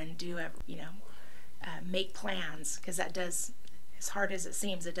together and do make plans, because that does, as hard as it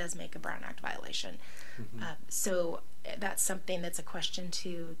seems, it does make a Brown Act violation. So that's something that's a question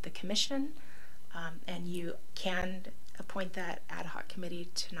to the commission, and you can appoint that ad hoc committee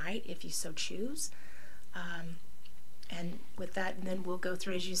tonight if you so choose. And with that, and then we'll go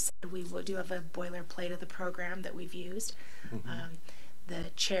through, as you said, we will do have a boilerplate of the program that we've used. The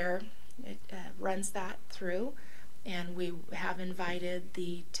chair runs that through, and we have invited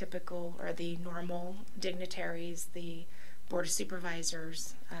the typical or the normal dignitaries, the Board of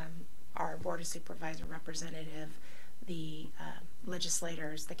Supervisors, our Board of Supervisor representative, the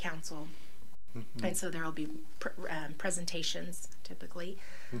legislators, the council, and so there will be presentations typically,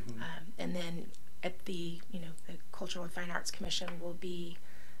 and then at the the Cultural and Fine Arts Commission will be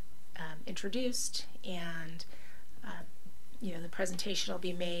introduced, and the presentation will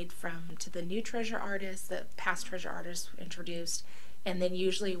be made to the new treasure artists, the past treasure artists introduced, and then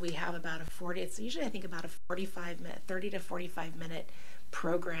usually we have about it's usually I think about a 30 to 45 minute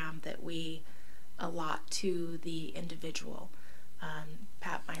program that we allot to the individual.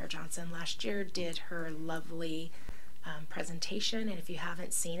 Pat Meyer Johnson last year did her lovely presentation, and if you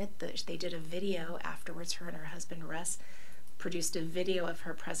haven't seen it, they did a video afterwards. Her and her husband Russ produced a video of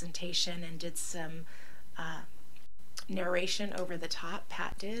her presentation and did some narration over the top.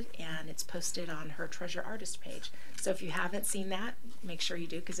 Pat did, and it's posted on her Treasure Artist page. So if you haven't seen that, make sure you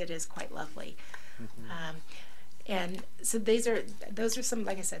do, because it is quite lovely. And so those are some,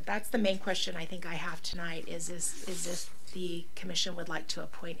 like I said, that's the main question I think I have tonight is if the commission would like to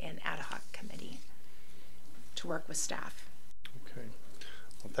appoint an ad hoc committee to work with staff. Okay.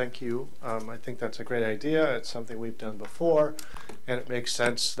 Well, thank you. I think that's a great idea. It's something we've done before, and it makes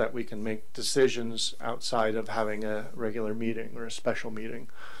sense that we can make decisions outside of having a regular meeting or a special meeting.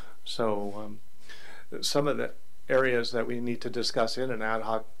 So some of the areas that we need to discuss in an ad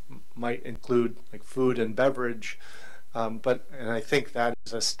hoc might include like food and beverage, and I think that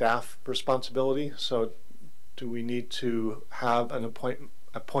is a staff responsibility. So do we need to have an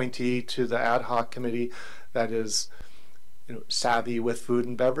appointee to the ad hoc committee that is, you know, savvy with food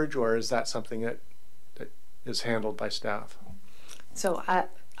and beverage, or is that something that is handled by staff? So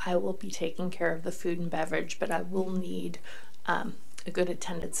I will be taking care of the food and beverage, but I will need a good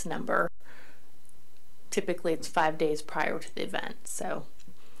attendance number. Typically it's 5 days prior to the event, so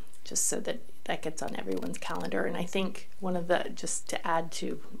just so that gets on everyone's calendar. And I think one of the, just to add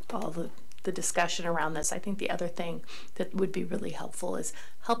to all the discussion around this, I think the other thing that would be really helpful is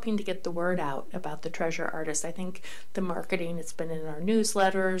helping to get the word out about the Treasure Artist. I think the marketing, it's been in our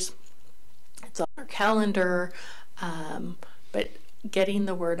newsletters, it's on our calendar, but getting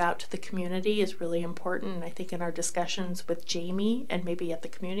the word out to the community is really important. And I think in our discussions with Jamie and maybe at the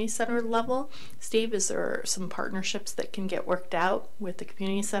community center level, Steve, is there some partnerships that can get worked out with the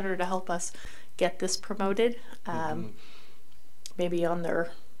community center to help us get this promoted? Maybe on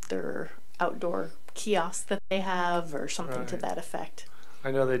their outdoor kiosk that they have, or something to that effect. I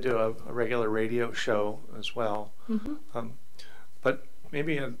know they do a regular radio show as well. But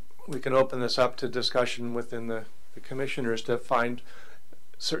maybe we can open this up to discussion within the commissioners to find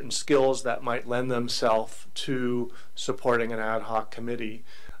certain skills that might lend themselves to supporting an ad hoc committee.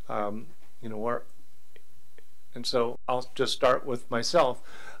 You know, and so I'll just start with myself.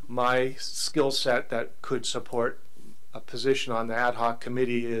 My skill set that could support a position on the ad hoc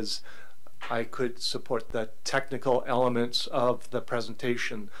committee is I could support the technical elements of the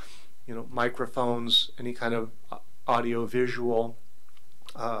presentation, you know, microphones, any kind of audio visual,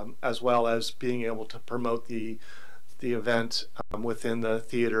 as well as being able to promote the event within the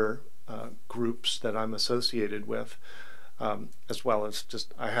theater groups that I'm associated with, as well as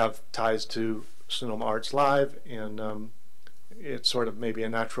just I have ties to Sonoma Arts Live, and it's sort of maybe a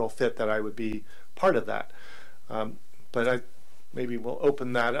natural fit that I would be part of that. But maybe we'll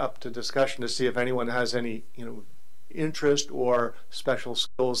open that up to discussion to see if anyone has any, you know, interest or special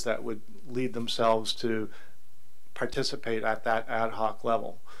skills that would lead themselves to participate at that ad hoc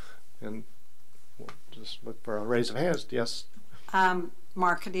level. And we'll just look for a raise of hands. Yes.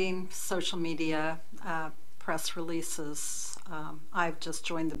 Marketing, social media, press releases. I've just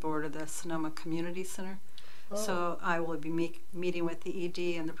joined the board of the Sonoma Community Center. So I will be meeting with the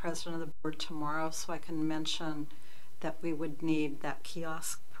ED and the president of the board tomorrow, so I can mention that we would need that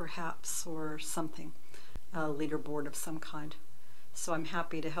kiosk perhaps, or something, a leaderboard of some kind. So I'm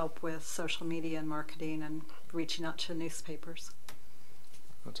happy to help with social media and marketing and reaching out to newspapers.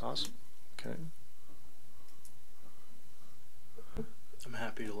 That's awesome. Okay. I'm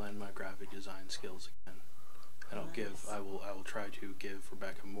happy to lend my graphic design skills again. And I will try to give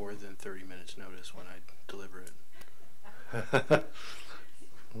Rebecca more than 30 minutes notice when I deliver it.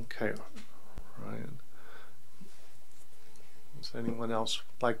 Okay, Ryan. Does anyone else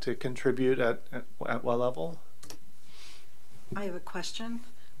like to contribute at what level? I have a question.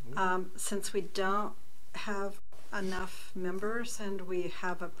 Since we don't have enough members and we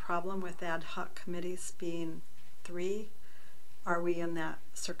have a problem with ad hoc committees being 3, are we in that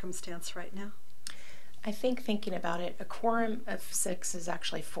circumstance right now? I think thinking about it, a quorum of 6 is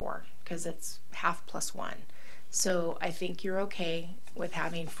actually 4 because it's half plus 1. So I think you're okay with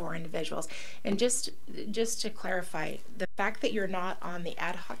having 4 individuals. And just to clarify, the fact that you're not on the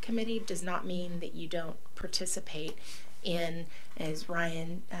ad hoc committee does not mean that you don't participate in, as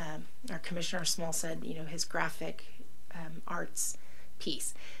Ryan, our Commissioner Small said, you know, his graphic arts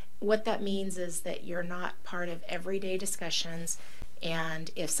piece. What that means is that you're not part of everyday discussions,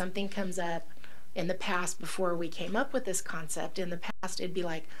 and if something comes up in the past, before we came up with this concept, in the past it'd be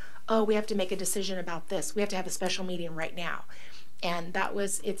like, oh, we have to make a decision about this. We have to have a special meeting right now. And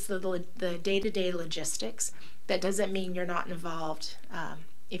it's the day-to-day logistics. That doesn't mean you're not involved.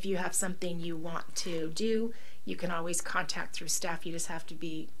 If you have something you want to do, you can always contact through staff. You just have to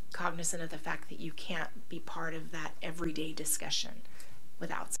be cognizant of the fact that you can't be part of that everyday discussion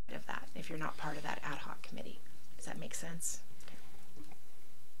outside of that if you're not part of that ad hoc committee. Does that make sense?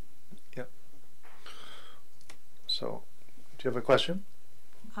 Yep. So, do you have a question?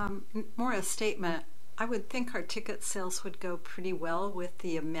 More a statement. I would think our ticket sales would go pretty well with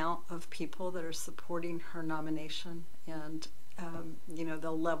the amount of people that are supporting her nomination and, you know,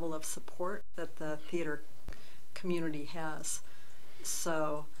 the level of support that the theater community has.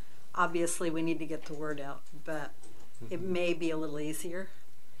 So obviously we need to get the word out, but it may be a little easier.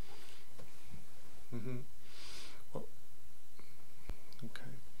 Well,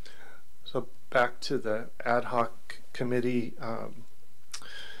 okay. So back to the ad hoc committee.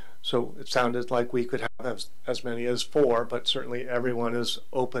 So it sounded like we could have as many as 4, but certainly everyone is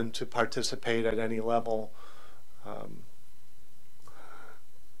open to participate at any level.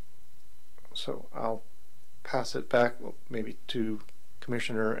 So I'll pass it back maybe to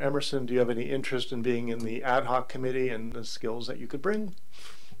Commissioner Emerson. Do you have any interest in being in the ad hoc committee and the skills that you could bring?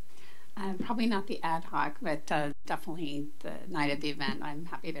 Probably not the ad hoc, but definitely the night of the event. I'm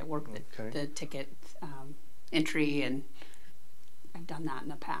happy to work the ticket entry, and I've done that in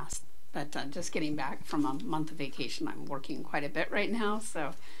the past. But just getting back from a month of vacation, I'm working quite a bit right now,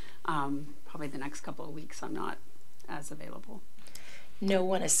 so probably the next couple of weeks I'm not as available. No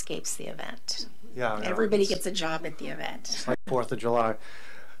one escapes the event. Yeah, everybody gets a job at the event. It's like 4th of July.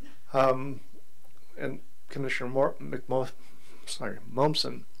 And Commissioner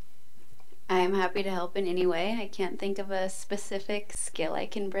Mommsen. I'm happy to help in any way. I can't think of a specific skill I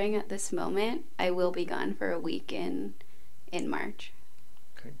can bring at this moment. I will be gone for a week in March.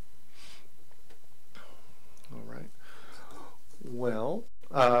 Okay. All right. Well,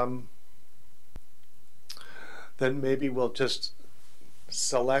 then maybe we'll just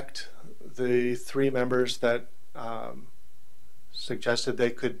select the 3 members that suggested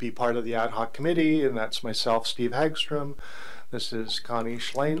they could be part of the ad hoc committee, and that's myself, Steve Hagstrom, this is Connie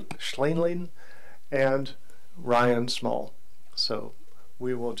Schlanling, and Ryan Small. So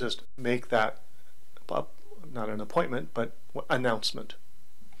we will just make that not an appointment, but announcement.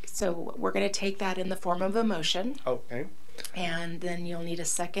 So we're going to take that in the form of a motion. Okay. And then you'll need a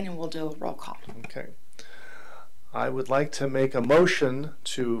second, and we'll do a roll call. Okay. I would like to make a motion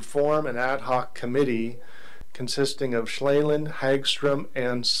to form an ad hoc committee consisting of Schlangen, Hagstrom,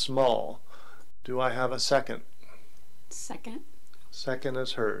 and Small. Do I have a second? Second. Second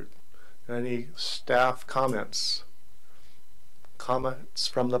is heard. Any staff comments? Comments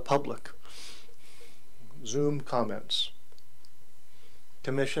from the public? Zoom comments?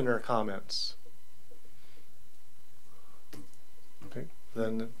 Commissioner comments? Okay,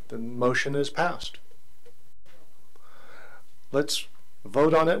 then the motion is passed. Let's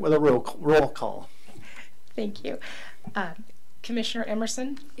vote on it with a roll call. Thank you. Commissioner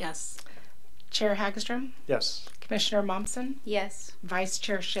Emerson? Yes. Chair Hagstrom? Yes. Commissioner Mommsen? Yes. Vice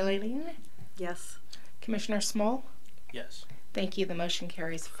Chair Schilling? Yes. Commissioner Small? Yes. Thank you. The motion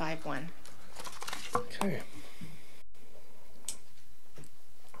carries 5-1. Okay.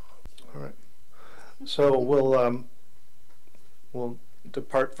 All right. So we'll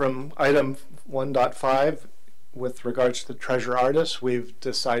depart from item 1.5 with regards to the treasure artist. We've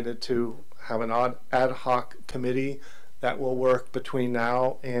decided to have an ad hoc committee that will work between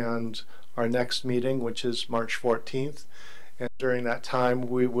now and our next meeting, which is March 14th. And during that time,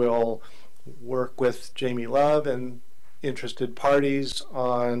 we will work with Jamie Love and interested parties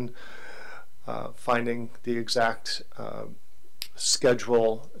on finding the exact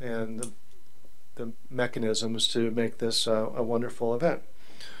schedule and the mechanisms to make this a wonderful event.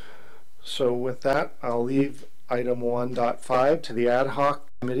 So with that, I'll leave item 1.5 to the ad hoc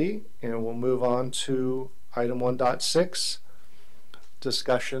committee, and we'll move on to item 1.6,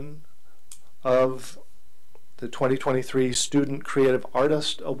 discussion of the 2023 Student Creative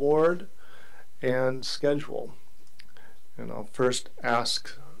Artist Award and schedule. And I'll first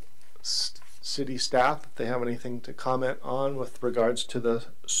ask city staff if they have anything to comment on with regards to the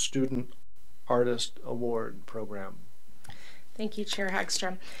Student Artist Award program. Thank you, Chair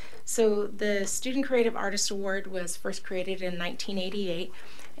Hagstrom. So the Student Creative Artist Award was first created in 1988,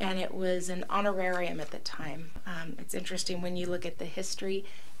 and it was an honorarium at the time. It's interesting when you look at the history.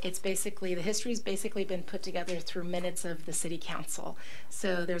 The history's basically been put together through minutes of the City Council.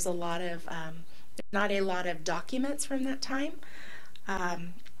 So there's not a lot of documents from that time.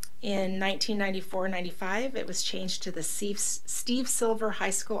 In 1994-95, it was changed to the Steve Silver High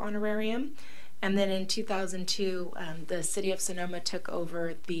School Honorarium. And then in 2002, the City of Sonoma took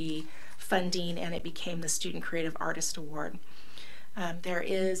over the funding, and it became the Student Creative Artist Award. There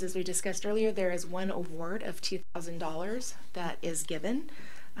is, as we discussed earlier, there is one award of $2,000 that is given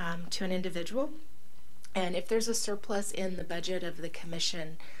to an individual. And if there's a surplus in the budget of the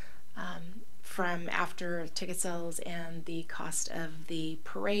commission from after ticket sales and the cost of the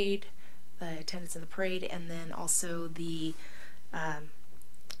parade, the attendance in the parade, and then also the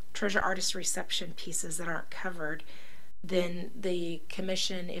treasure artist reception pieces that aren't covered, then the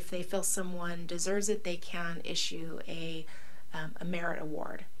commission, if they feel someone deserves it, they can issue a merit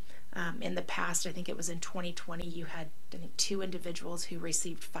award. In the past, I think it was in 2020, you had, I think, 2 individuals who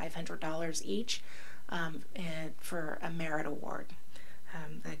received $500 each for a merit award.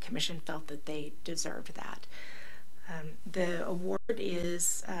 The commission felt that they deserved that. The award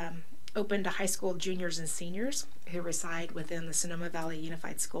is open to high school juniors and seniors who reside within the Sonoma Valley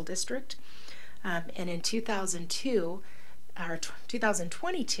Unified School District. And in 2022,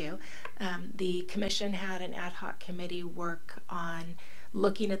 the commission had an ad hoc committee work on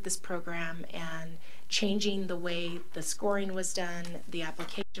looking at this program and changing the way the scoring was done, the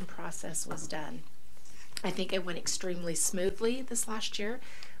application process was done. I think it went extremely smoothly this last year.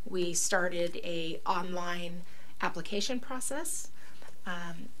 We started a online application process,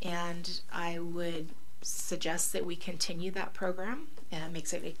 and I would suggest that we continue that program. It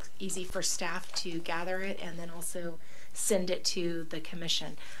makes it easy for staff to gather it and then also send it to the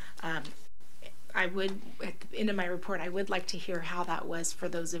commission. I would, at the end of my report, I would like to hear how that was for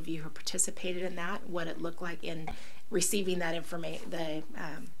those of you who participated in that, what it looked like in receiving that information, the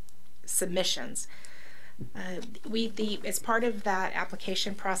submissions. As part of that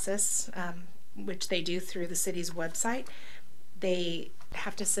application process, which they do through the city's website, they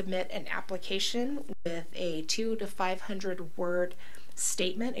have to submit an application with a 200 to 500 word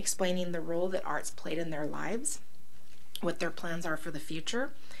statement explaining the role that arts played in their lives, what their plans are for the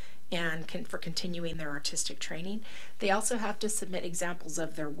future, and for continuing their artistic training. They also have to submit examples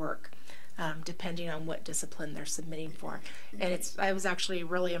of their work, depending on what discipline they're submitting for. And I was actually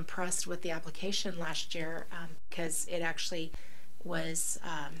really impressed with the application last year, because it actually was,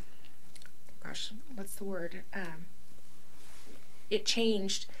 gosh, what's the word? It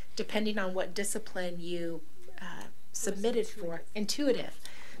changed depending on what discipline you submitted for. Intuitive.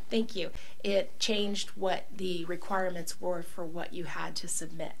 Thank you. It changed what the requirements were for what you had to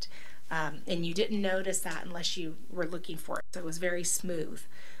submit. And you didn't notice that unless you were looking for it. So it was very smooth.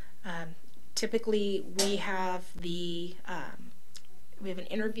 Typically, we have an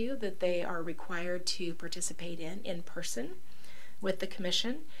interview that they are required to participate in person with the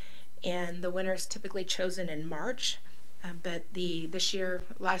commission, and the winner is typically chosen in March. But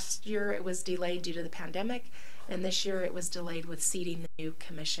last year it was delayed due to the pandemic, and this year it was delayed with seating the new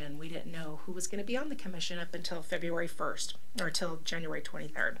commission. We didn't know who was going to be on the commission up until February 1st, or until January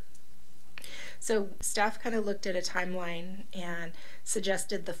 23rd. So staff kind of looked at a timeline and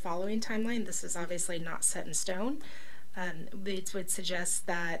suggested the following timeline. This is obviously not set in stone. It would suggest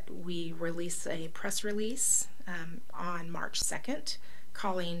that we release a press release on March 2nd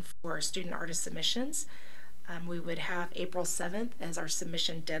calling for student artist submissions. We would have April 7th as our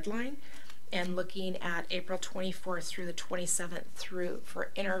submission deadline, and looking at April 24th through the 27th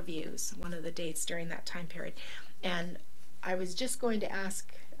for interviews, one of the dates during that time period. And I was just going to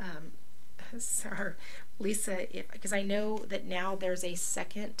ask Lisa, because I know that now there's a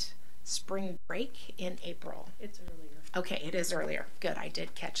second spring break in April. It's earlier. Okay, it is earlier. Good, I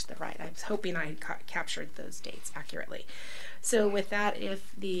did catch the right. I was hoping I had captured those dates accurately. So with that,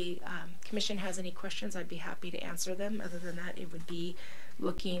 if the commission has any questions, I'd be happy to answer them. Other than that, it would be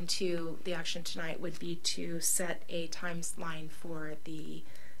looking to, the action tonight would be to set a timeline for the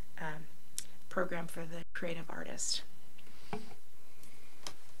program for the creative artist.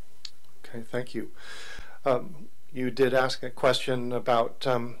 Okay, thank you. You did ask a question about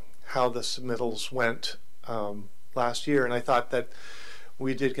how the submittals went last year, and I thought that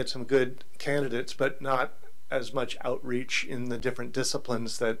we did get some good candidates, but not as much outreach in the different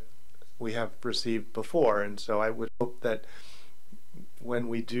disciplines that we have received before. And so I would hope that when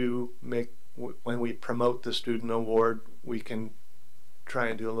we promote the student award, we can try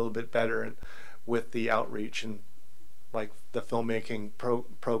and do a little bit better with the outreach, and like the filmmaking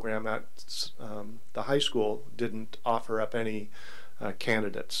program at the high school didn't offer up any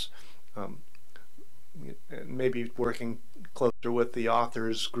candidates. Maybe working closer with the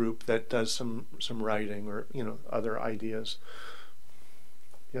authors group that does some writing, or other ideas.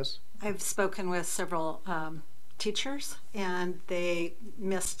 Yes? I've spoken with several teachers, and they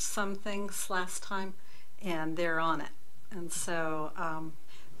missed some things last time, and they're on it. And so,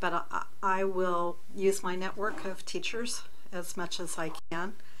 but I will use my network of teachers as much as I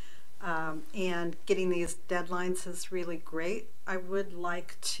can. And getting these deadlines is really great. I would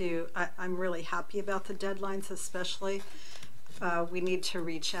like to, I'm really happy about the deadlines, especially. We need to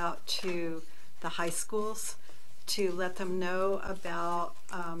reach out to the high schools to let them know about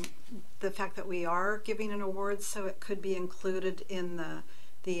the fact that we are giving an award, so it could be included in the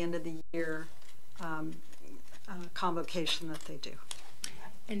the end of the year convocation that they do.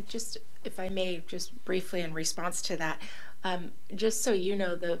 And just, if I may, just briefly in response to that, just so you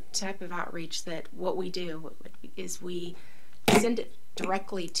know, the type of outreach that what we do is we send it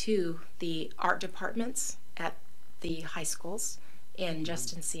directly to the art departments at the high schools in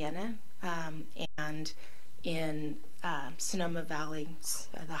Justin Siena and in Sonoma Valley,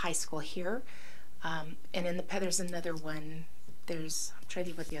 the high school here. And in there's another one, I'm trying to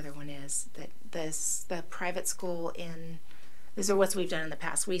think what the other one is, that the private school in, these are what we've done in the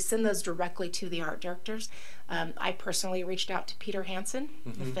past. We send those directly to the art directors. I personally reached out to Peter Hansen,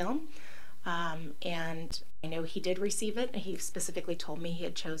 the film, and I know he did receive it. He specifically told me he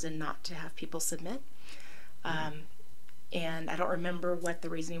had chosen not to have people submit. And I don't remember what the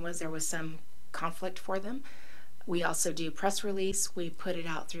reasoning was. There was some conflict for them. We also do press release. We put it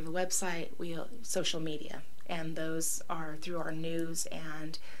out through the website, social media, and those are through our news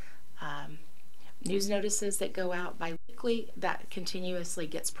and news notices that go out bi-weekly that continuously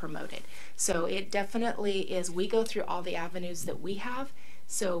gets promoted. So it definitely is, we go through all the avenues that we have,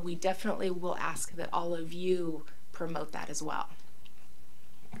 so we definitely will ask that all of you promote that as well.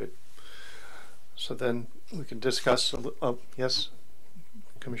 Good. So then we can discuss, yes,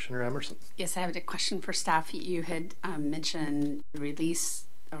 Commissioner Emerson. Yes, I have a question for staff. You had mentioned release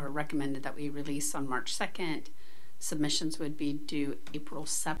or recommended that we release on March 2nd. Submissions would be due April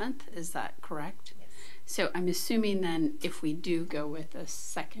 7th. Is that correct? Yes. So I'm assuming then if we do go with a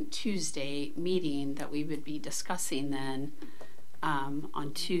second Tuesday meeting that we would be discussing then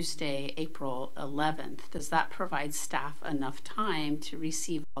on Tuesday, April 11th. Does that provide staff enough time to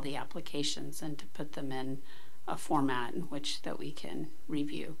receive all the applications and to put them in a format in which that we can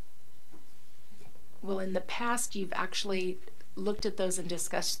review? Well, in the past, you've actually looked at those and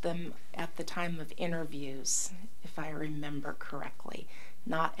discussed them at the time of interviews, if I remember correctly,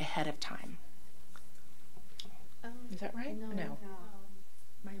 not ahead of time. Is that right? No.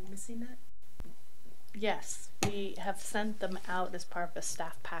 Am I missing that? Yes, we have sent them out as part of a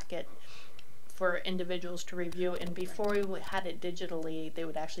staff packet for individuals to review, and before we had it digitally, they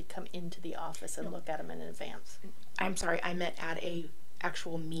would actually come into the office and look at them in advance. I'm sorry, I meant at a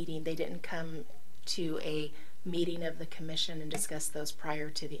actual meeting. They didn't come to a meeting of the commission and discuss those prior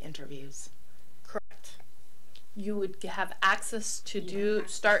to the interviews. Correct. You would have access to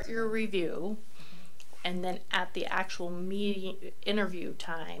start your review, and then at the actual meeting interview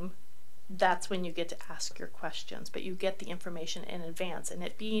time, that's when you get to ask your questions, but you get the information in advance. And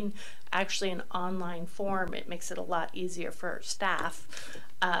it being actually an online form, it makes it a lot easier for staff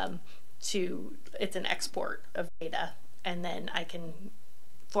it's an export of data, and then I can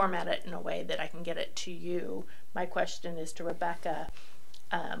format it in a way that I can get it to you. My question is to Rebecca,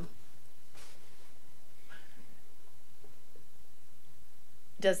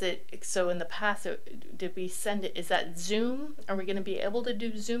 so in the past, did we send it, is that Zoom? Are we going to be able to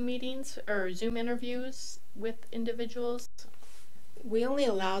do Zoom meetings or Zoom interviews with individuals? We only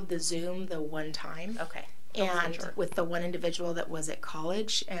allowed the Zoom the one time. Okay. And with the one individual that was at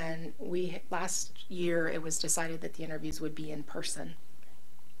college, and last year it was decided that the interviews would be in person.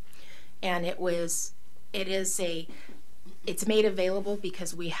 And it's made available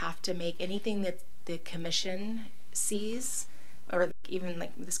because we have to make anything that the commission sees, or even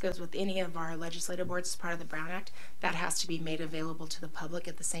like this goes with any of our legislative boards as part of the Brown Act, that has to be made available to the public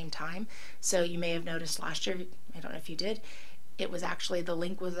at the same time. So you may have noticed last year, I don't know if you did, the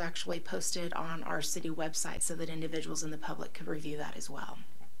link was actually posted on our city website so that individuals in the public could review that as well.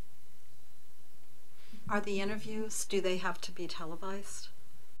 Are the interviews, do they have to be televised?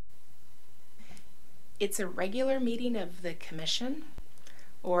 It's a regular meeting of the commission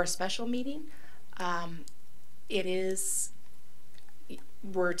or a special meeting.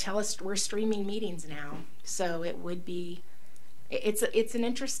 We're streaming meetings now, so it's an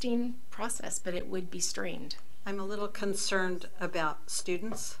interesting process, but it would be streamed. I'm a little concerned about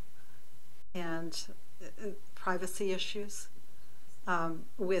students and privacy issues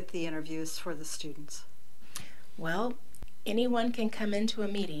with the interviews for the students. Well, anyone can come into a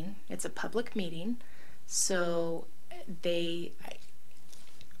meeting. It's a public meeting, so it's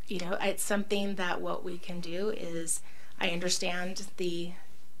something that what we can do is, I understand the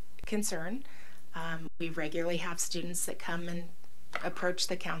concern. We regularly have students that come and approach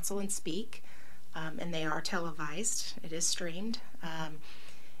the council and speak, and they are televised. It is streamed.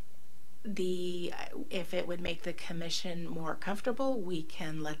 If it would make the commission more comfortable, we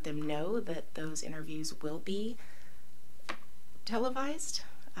can let them know that those interviews will be televised.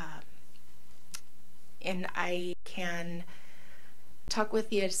 And I can talk with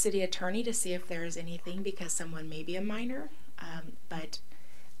the city attorney to see if there is anything, because someone may be a minor, but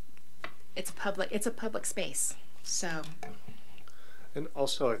it's a public space. So, And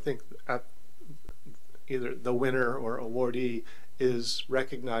also, I think at either the winner or awardee is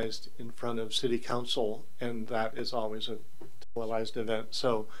recognized in front of City Council, and that is always a televised event.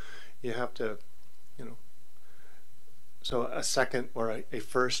 So you have to, you know, so a second or a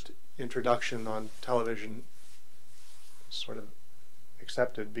first introduction on television is sort of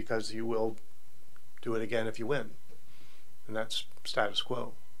accepted, because you will do it again if you win, and that's status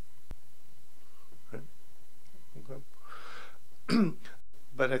quo. Right? Okay.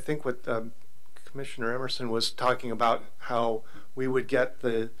 But I think what Commissioner Emerson was talking about, how we would get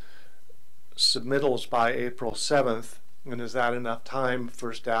the submittals by April 7th, and is that enough time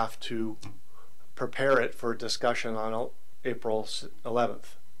for staff to prepare it for discussion on April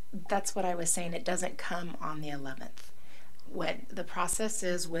 11th? that's what I was saying. It doesn't come on the 11th. What the process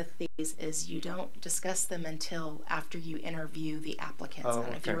is with these is you don't discuss them until after you interview the applicants. Oh,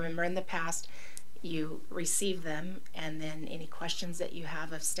 And if you okay. remember in the past, you receive them, and then any questions that you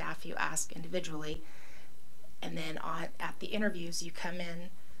have of staff you ask individually. And then at the interviews, you come in,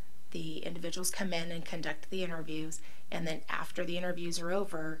 the individuals come in and conduct the interviews, and then after the interviews are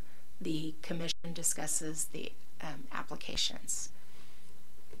over, the commission discusses the applications.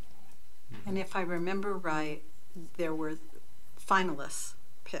 And if I remember right, there were finalists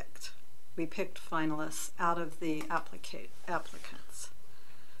picked. We picked finalists out of the applicants.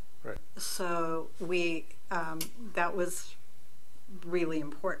 Right. So we that was really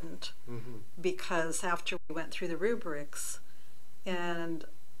important, because after we went through the rubrics, and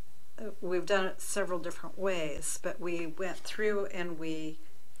we've done it several different ways, but we went through and we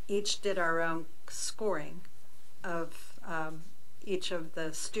each did our own scoring of each of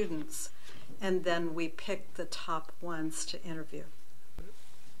the students, and then we picked the top ones to interview.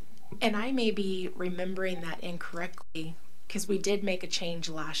 And I may be remembering that incorrectly, because we did make a change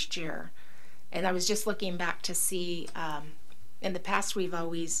last year. And I was just looking back to see, in the past we've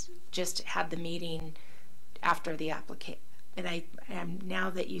always just had the meeting after the application. And I am, now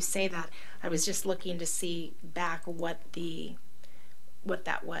that you say that, I was just looking to see back what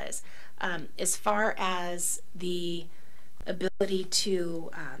that was. As far as the ability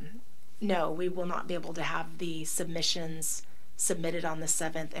to, no, we will not be able to have the submissions submitted on the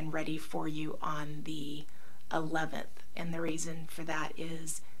 7th and ready for you on the 11th. And the reason for that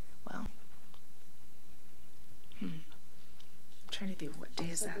is, well, I'm trying to think, what day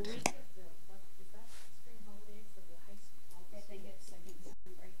is that?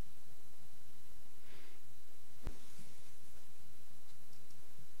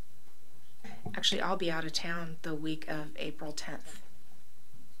 Actually, I'll be out of town the week of April 10th.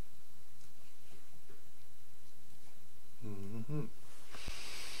 Mm-hmm.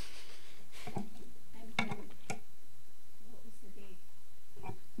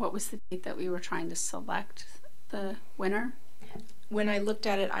 What was the date that we were trying to select the winner? When I looked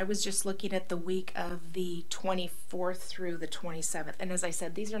at it, I was just looking at the week of the 24th through the 27th. And as I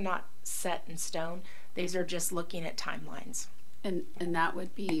said, these are not set in stone. These are just looking at timelines. And that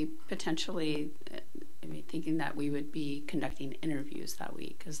would be potentially, I mean, thinking that we would be conducting interviews that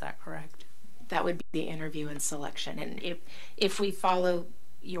week. Is that correct? That would be the interview and selection. And if we follow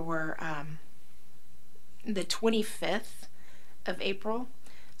your the 25th of April,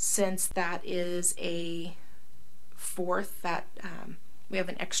 since that is a 4th, that we have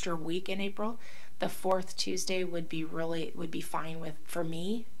an extra week in April, the 4th Tuesday would be fine for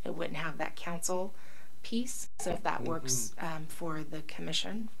me. It wouldn't have that council piece. So if that works for the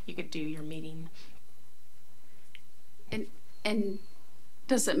commission, you could do your meeting. And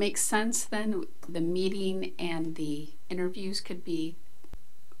does it make sense then the meeting and the interviews could be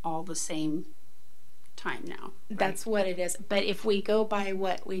all the same time now? Right? That's what it is. But if we go by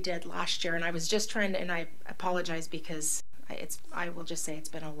what we did last year, and I was just trying to, and I apologize because I will just say it's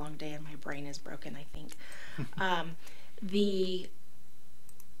been a long day and my brain is broken, I think. The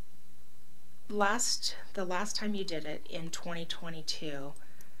last time you did it in 2022,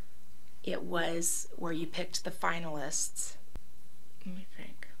 it was where you picked the finalists. Let me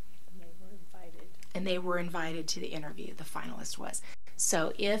think. And they were invited to the interview, the finalist was.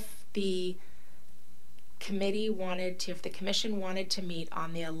 So if the committee wanted to, if the commission wanted to meet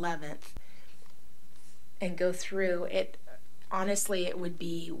on the 11th and go through it, honestly, it would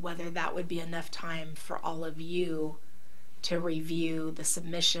be whether that would be enough time for all of you to review the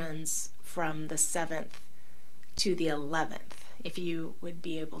submissions from the 7th to the 11th, if you would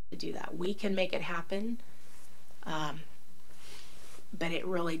be able to do that. We can make it happen, but it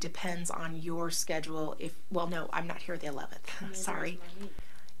really depends on your schedule. Well, no, I'm not here the 11th, sorry.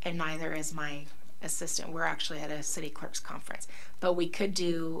 And neither is my assistant. We're actually at a city clerk's conference, but we could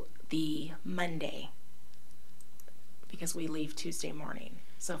do the Monday because we leave Tuesday morning.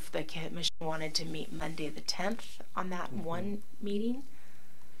 So if the commission wanted to meet Monday the 10th on that one meeting,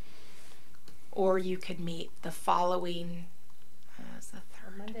 or you could meet the following,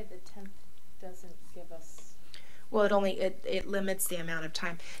 Monday the 10th doesn't give us. well, it limits the amount of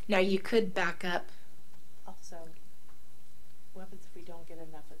time. Now you could back up. Also, what happens if we don't get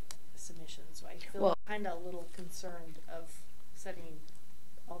enough submissions? I feel Well, kind of a little concerned of setting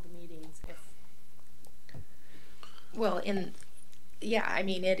all the meetings if. Well, yeah, I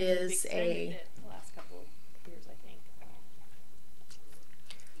mean, it is We've extended it the last couple of years, I think.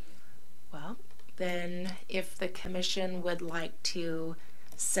 well, then if the commission would like to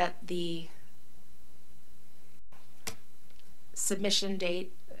set the submission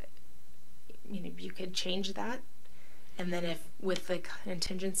date, you could change that. And then if, with the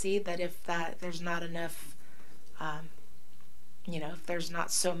contingency that if there's not enough, if there's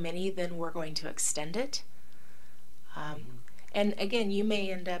not so many, then we're going to extend it. And again, you may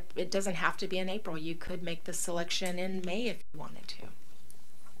end up, it doesn't have to be in April. You could make the selection in May if you wanted to.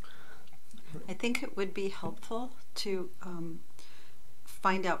 I think it would be helpful to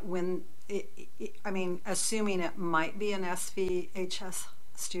find out when, assuming it might be an SVHS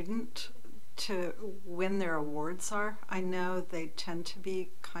student, to when their awards are. I know they tend to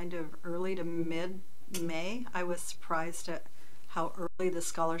be kind of early to mid-May. I was surprised at how early the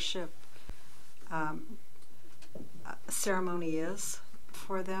scholarship ceremony is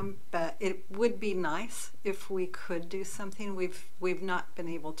for them, but it would be nice if we could do something. We've not been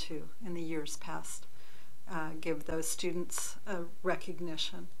able to in the years past give those students a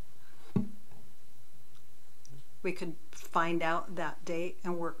recognition. We could find out that date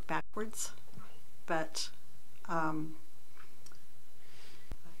and work backwards, but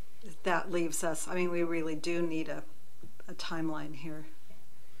that leaves us, we really do need a timeline here.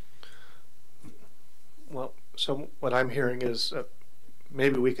 Well, so what I'm hearing is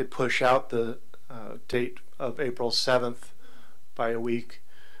maybe we could push out the date of April 7th by a week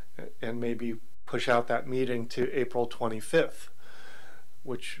and maybe push out that meeting to April 25th,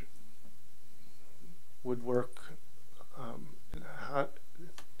 which would work.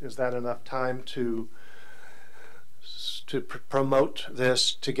 Is that enough time to promote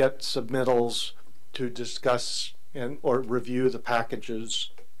this, to get submittals, to discuss or review the packages?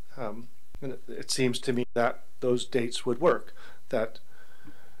 And it seems to me that those dates would work. That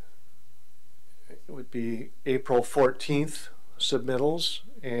it would be April 14th submittals,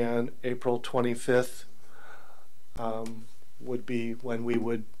 and April 25th would be when we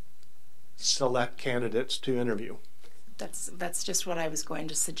would select candidates to interview. That's just what I was going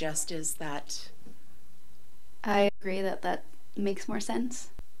to suggest, is that I agree that makes more sense.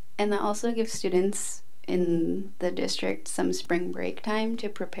 And that also gives students in the district some spring break time to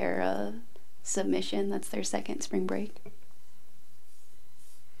prepare a submission. That's their second spring break.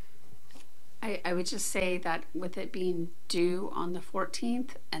 I would just say that with it being due on the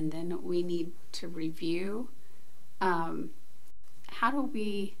 14th, and then we need to review, how do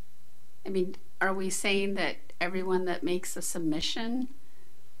we, are we saying that everyone that makes a submission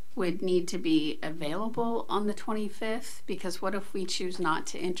would need to be available on the 25th? Because what if we choose not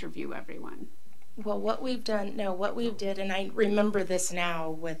to interview everyone? Well, what we did, and I remember this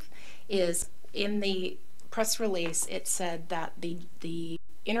now, is in the press release, it said that the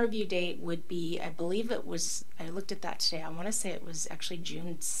interview date would be, I believe it was, I looked at that today, I want to say it was actually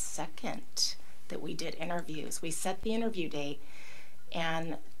June 2nd that we did interviews. We set the interview date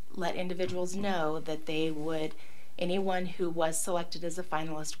and let individuals know that anyone who was selected as a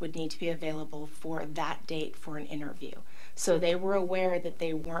finalist would need to be available for that date for an interview. So they were aware that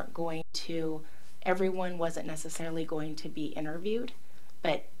they weren't going to, everyone wasn't necessarily going to be interviewed,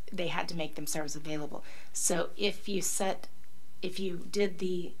 but they had to make themselves available. So if you did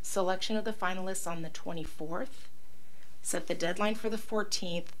the selection of the finalists on the 24th, set the deadline for the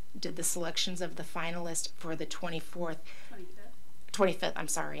 14th, did the selections of the finalists for the 25th, I'm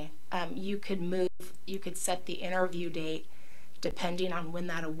sorry, you could set the interview date depending on when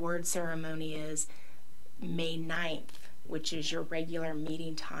that award ceremony is, May 9th, which is your regular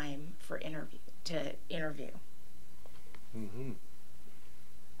meeting time for interview. Mm-hmm.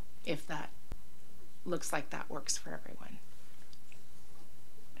 If that looks like that works for everyone.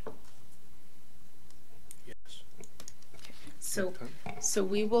 Yes. Okay. So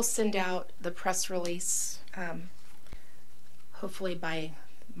we will send out the press release hopefully by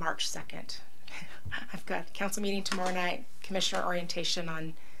March 2nd. I've got council meeting tomorrow night, commissioner orientation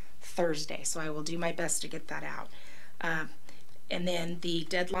on Thursday, so I will do my best to get that out. And then the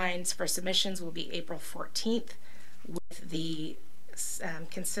deadlines for submissions will be April 14th, with the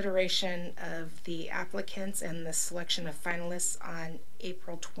consideration of the applicants and the selection of finalists on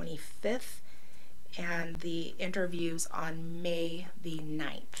April 25th, and the interviews on May the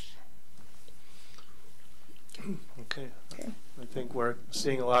 9th. Okay. I think we're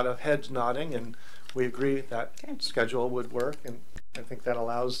seeing a lot of heads nodding, and we agree that schedule would work, and I think that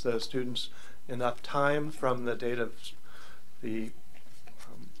allows the students enough time from the date of the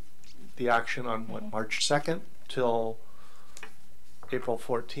action on what, March 2nd till April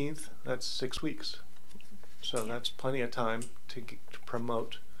 14th. That's 6 weeks. So that's plenty of time to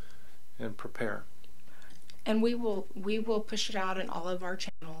promote and prepare. And we will push it out in all of our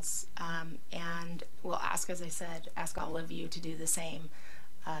channels, and we'll ask, as I said, ask all of you to do the same.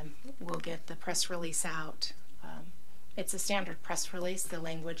 We'll get the press release out. It's a standard press release. The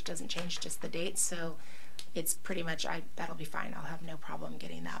language doesn't change, just the date. So it's pretty much, that'll be fine. I'll have no problem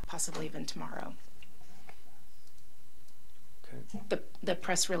getting that, possibly even tomorrow. Okay. The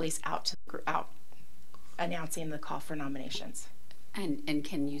press release out announcing the call for nominations. And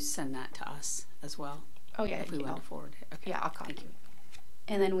can you send that to us as well? Oh yeah, if we want to forward it. Okay. Yeah, I'll call you.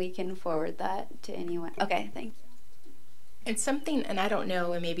 And then we can forward that to anyone. Okay, thanks. And something, and I don't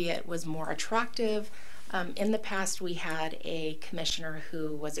know, and maybe it was more attractive. In the past, we had a commissioner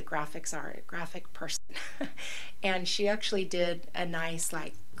who was a graphic person, and she actually did a nice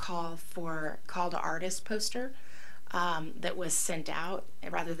call to artist poster that was sent out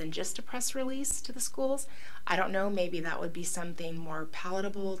rather than just a press release to the schools. I don't know, maybe that would be something more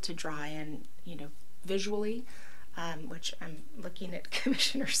palatable to draw in, visually, which I'm looking at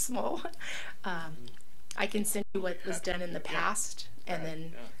Commissioner Small. I can send you what was done in the past, and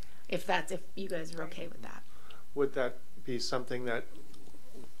then if you guys are okay with that. Would that be something that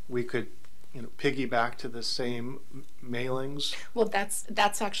we could, piggyback to the same mailings? Well,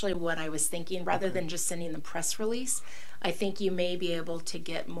 that's actually what I was thinking. Rather than just sending the press release, I think you may be able to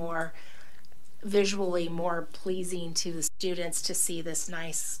get more visually more pleasing to the students to see this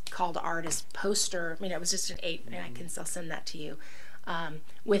nice call to artist poster. I mean, it was just an 8, and I can still send that to you,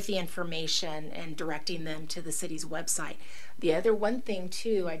 with the information and directing them to the city's website. The other one thing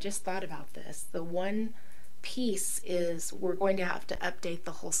too, I just thought about this, the one piece is we're going to have to update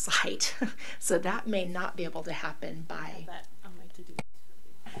the whole site. So that may not be able to happen by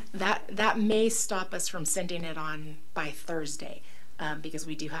that may stop us from sending it on by Thursday, because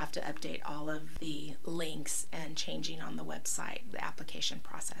we do have to update all of the links and changing on the website the application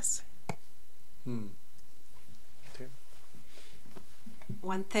process. Okay.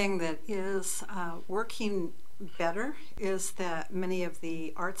 One thing that is working better is that many of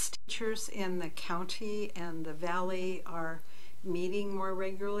the arts teachers in the county and the valley are meeting more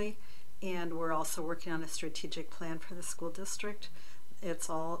regularly, and we're also working on a strategic plan for the school district.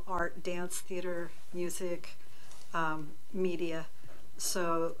 It's all art, dance, theater, music, media.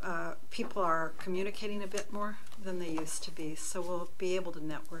 So people are communicating a bit more than they used to be. So we'll be able to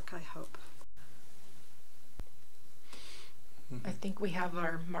network, I hope. I think we have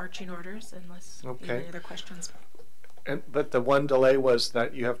our marching orders, unless you have any other questions. But the one delay was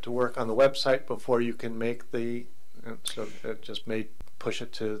that you have to work on the website before you can make so it just may push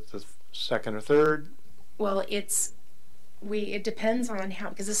it to the 2nd or 3rd. Well, it depends on how,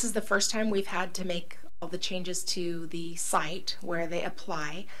 because this is the first time we've had to make all the changes to the site where they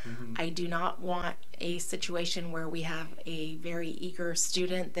apply. I do not want a situation where we have a very eager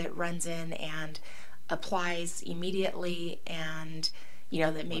student that runs in and applies immediately, and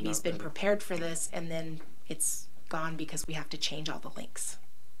that maybe has been prepared for this, and then it's gone because we have to change all the links.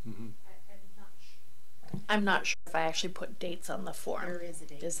 I'm not sure if I actually put dates on the form. There is a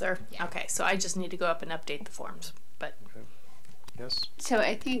date. Is there? Yeah. Okay, so I just need to go up and update the forms. But Yes. So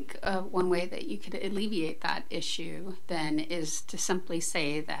I think one way that you could alleviate that issue then is to simply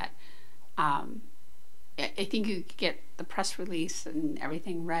say that I think you could get the press release and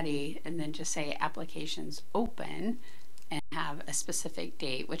everything ready, and then just say applications open and have a specific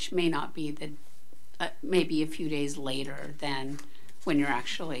date, which may not be maybe a few days later than when you're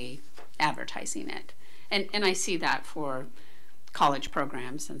actually advertising it. And I see that for college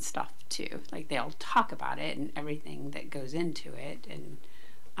programs and stuff too. Like they'll talk about it and everything that goes into it, and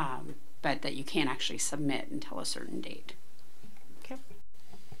but that you can't actually submit until a certain date.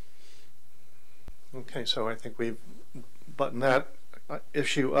 Okay, so I think we've buttoned that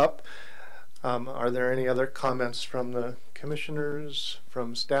issue up. Are there any other comments from the commissioners,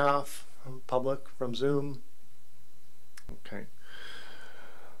 from staff, from public, from Zoom? Okay.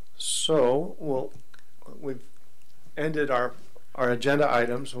 So we've ended our agenda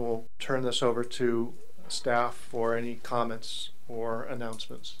items. We'll turn this over to staff for any comments or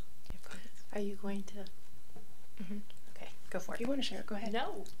announcements? Are you going to? Okay, go for If it. you want to share it, go ahead.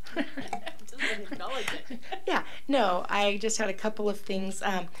 No, just want to acknowledge it. Yeah, no, I just had a couple of things.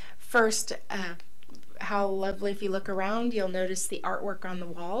 First, how lovely, if you look around, you'll notice the artwork on the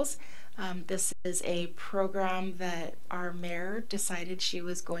walls. This is a program that our mayor decided she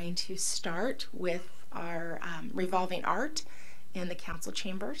was going to start with our revolving art in the council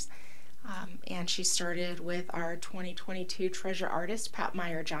chambers. And she started with our 2022 treasure artist, Pat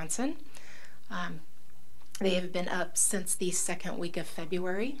Meyer Johnson. They have been up since the second week of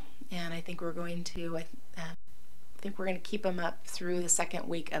February, and I think we're going to keep them up through the second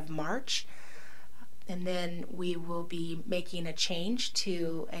week of March. And then we will be making a change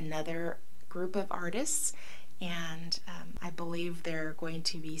to another group of artists, and I believe there are going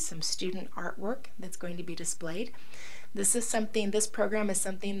to be some student artwork that's going to be displayed. This program is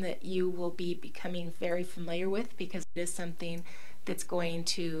something that you will be becoming very familiar with, because it is something that's going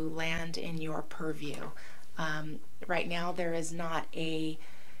to land in your purview. Right now there's not any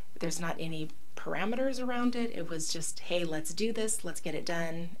parameters around it. It was just, hey, let's do this, let's get it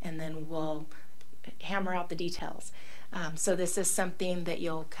done, and then we'll hammer out the details. So this is something that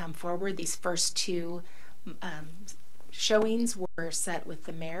you'll come forward. These first two showings were set with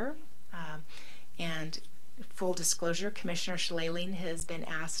the mayor, and full disclosure, Commissioner Schleling has been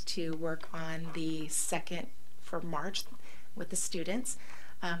asked to work on the second for March with the students.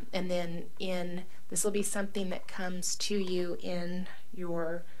 And then this will be something that comes to you in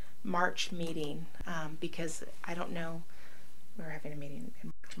your March meeting, because I don't know, we're having a meeting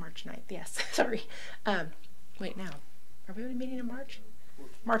in March 9th, yes, sorry. Wait, now, are we having a meeting in March?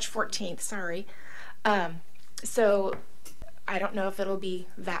 March 14th, sorry. So I don't know if it'll be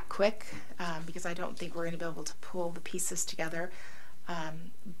that quick, because I don't think we're going to be able to pull the pieces together.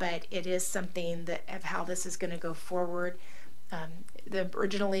 But it is something that of how this is going to go forward.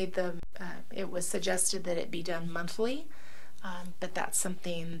 Originally, it was suggested that it be done monthly, but that's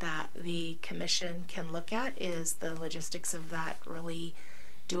something that the commission can look at. Is the logistics of that really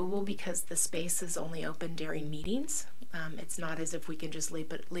doable, because the space is only open during meetings? It's not as if we can just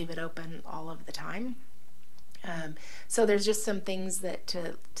leave it open all of the time. So there's just some things that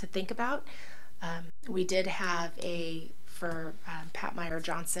to think about. We did have for Pat Meyer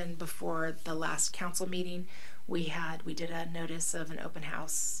Johnson, before the last council meeting, we did a notice of an open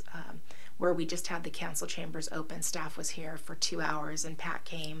house where we just had the council chambers open. Staff was here for 2 hours, and Pat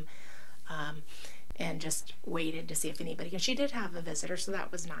came and just waited to see if anybody, and she did have a visitor, so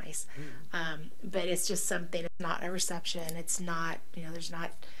that was nice. But it's just something, it's not a reception, it's not, there's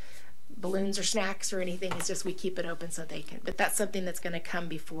not balloons or snacks or anything. It's just we keep it open so they can, but that's something that's going to come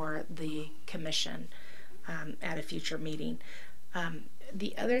before the commission at a future meeting.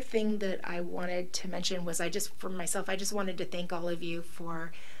 The other thing that I wanted to mention was I just wanted to thank all of you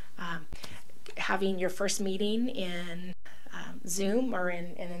for having your first meeting in Zoom or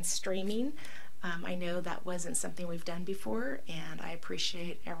in streaming. I know that wasn't something we've done before, and I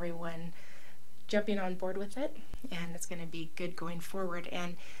appreciate everyone jumping on board with it, and it's going to be good going forward.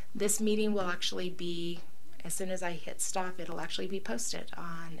 And this meeting will actually be, as soon as I hit stop, it'll actually be posted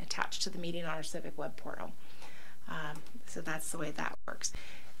attached to the meeting on our Civic web portal. So that's the way that works.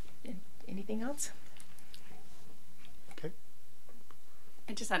 Anything else? Okay.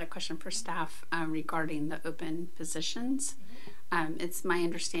 I just had a question for staff regarding the open positions. It's my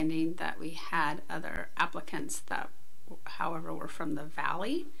understanding that we had other applicants that, however, were from the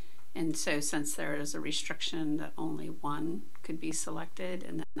Valley. And so since there is a restriction that only one could be selected,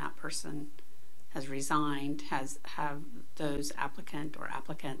 and then that person has resigned, have those applicant or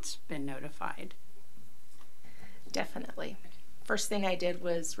applicants been notified? Definitely. First thing I did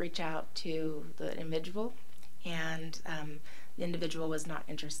was reach out to the individual, and the individual was not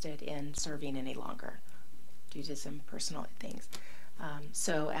interested in serving any longer due to some personal things.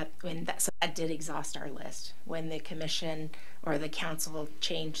 So that did exhaust our list. When the commission or the council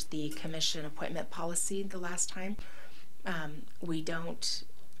changed the commission appointment policy the last time, the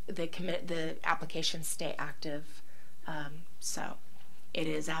applications stay active. So it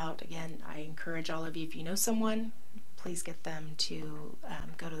is out. Again, I encourage all of you, if you know someone, please get them to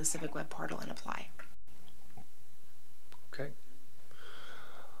go to the Civic web portal and apply. Okay.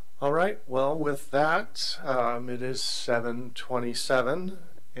 All right. Well, with that, it is 7:27,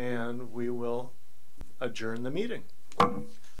 and we will adjourn the meeting.